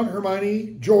 Fred, Ron,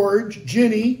 Hermione, George,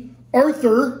 Ginny,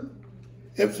 Arthur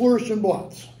at Flourish and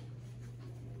Blotts.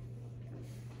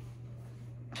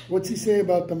 What's he say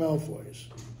about the Malfoys?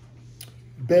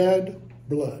 Bad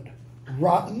blood.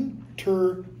 Rotten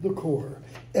to the core.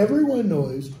 Everyone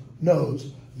knows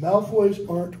Malfoys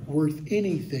aren't worth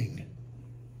anything.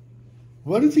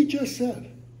 What has he just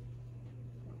said?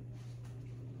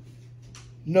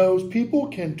 Knows people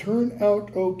can turn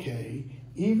out okay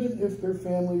even if their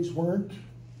families weren't,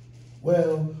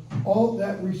 well, all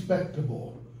that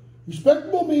respectable.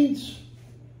 Respectable means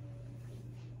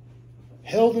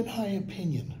held in high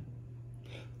opinion.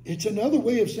 It's another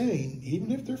way of saying,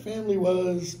 even if their family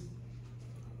was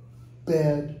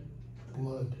bad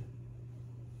blood.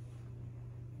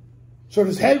 So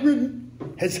has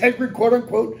Hagrid, quote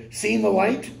unquote, seen the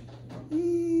light?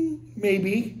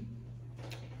 Maybe.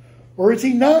 Or is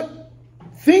he not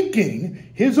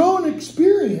thinking his own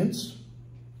experience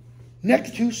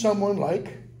next to someone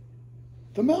like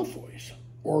the Malfoys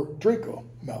or Draco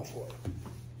Malfoy?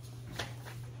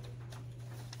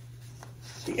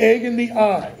 The egg in the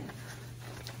eye.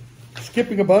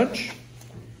 Skipping a bunch.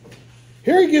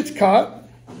 Harry gets caught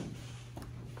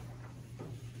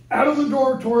out of the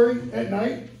dormitory at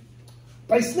night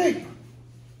by Snape.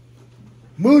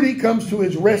 Moody comes to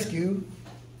his rescue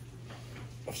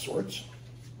of sorts.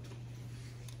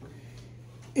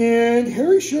 And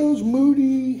Harry shows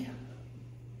Moody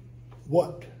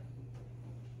what?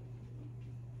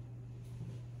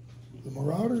 The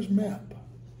Marauder's map.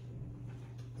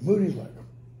 Moody's like,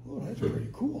 oh, that's pretty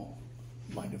cool.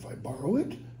 Mind if I borrow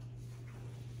it?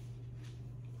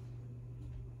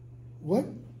 What?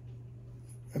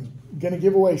 I'm going to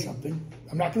give away something.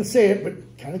 I'm not going to say it, but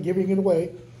kind of giving it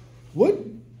away. What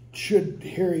should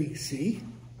Harry see?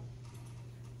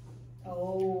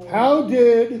 Oh. How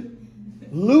did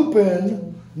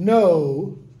Lupin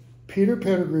know Peter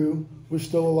Pettigrew was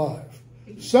still alive?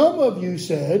 Some of you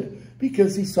said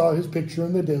because he saw his picture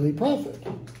in the Daily Prophet.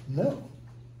 No.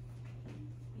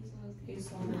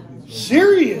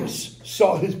 Sirius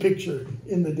saw his picture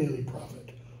in the Daily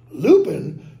Prophet.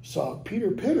 Lupin saw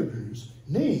Peter Pettigrew's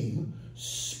name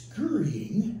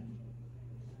scurrying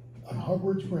on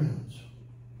Hogwarts grounds.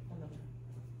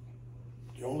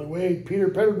 The only way Peter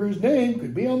Pettigrew's name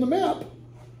could be on the map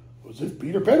was if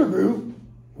Peter Pettigrew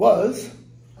was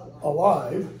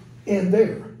alive and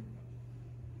there.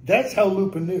 That's how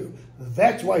Lupin knew.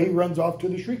 That's why he runs off to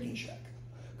the Shrieking Shack.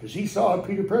 Because he saw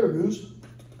Peter Pettigrew's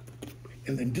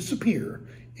and then disappear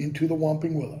into the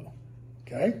Whomping Willow.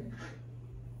 Okay?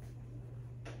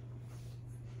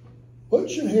 What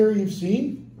should Harry have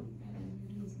seen?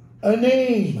 A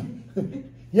name.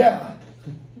 Yeah.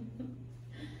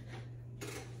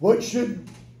 What should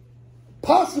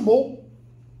possible?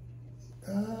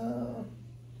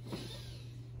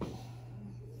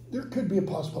 There could be a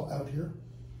possible out here.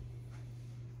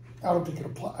 I don't think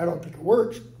it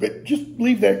works, but just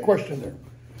leave that question there.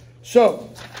 So,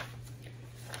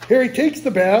 Harry takes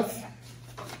the bath,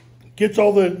 gets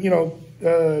all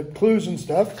the clues and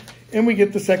stuff, and we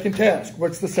get the second task.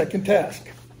 What's the second task?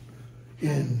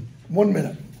 in 1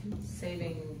 minute.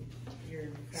 Saving your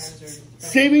friends or.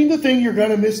 Saving the thing you're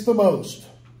going to miss the most.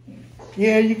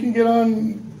 Yeah, you can get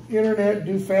on the internet,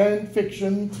 do fan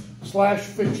fiction /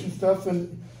 fiction stuff,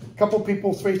 and a couple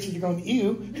people's faces are going,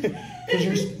 ew, because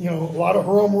there's, a lot of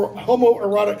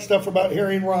homoerotic stuff about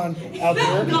Harry and Ron out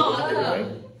there. Right?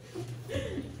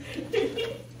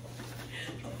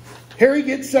 Harry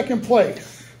gets second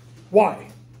place. Why?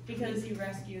 Because he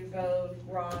rescued both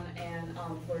Ron and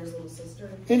Fleur's little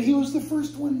sister. And he was the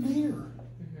first one there.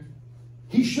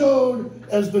 He showed,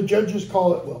 as the judges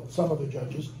call it, well, some of the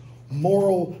judges,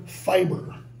 moral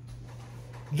fiber.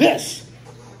 This,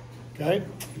 okay?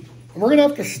 And we're going to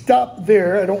have to stop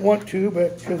there. I don't want to,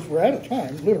 but because we're out of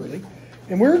time, literally.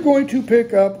 And we're going to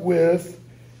pick up with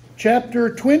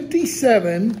chapter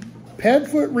 27,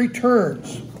 Padfoot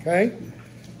Returns, okay?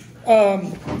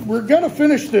 We're going to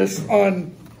finish this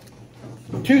on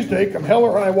Tuesday, come hell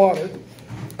or high water.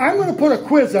 I'm going to put a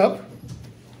quiz up.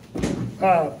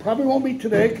 Probably won't be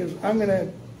today because I'm going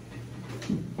to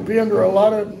be under a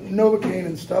lot of Novocaine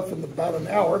and stuff in about an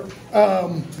hour.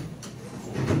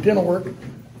 Dental work.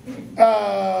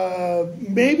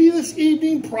 Maybe this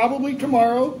evening, probably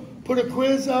tomorrow, put a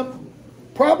quiz up.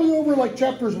 Probably over like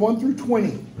chapters 1 through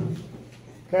 20.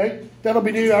 Okay? That'll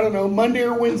be due, I don't know, Monday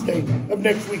or Wednesday of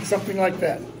next week, something like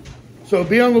that. So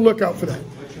be on the lookout for that.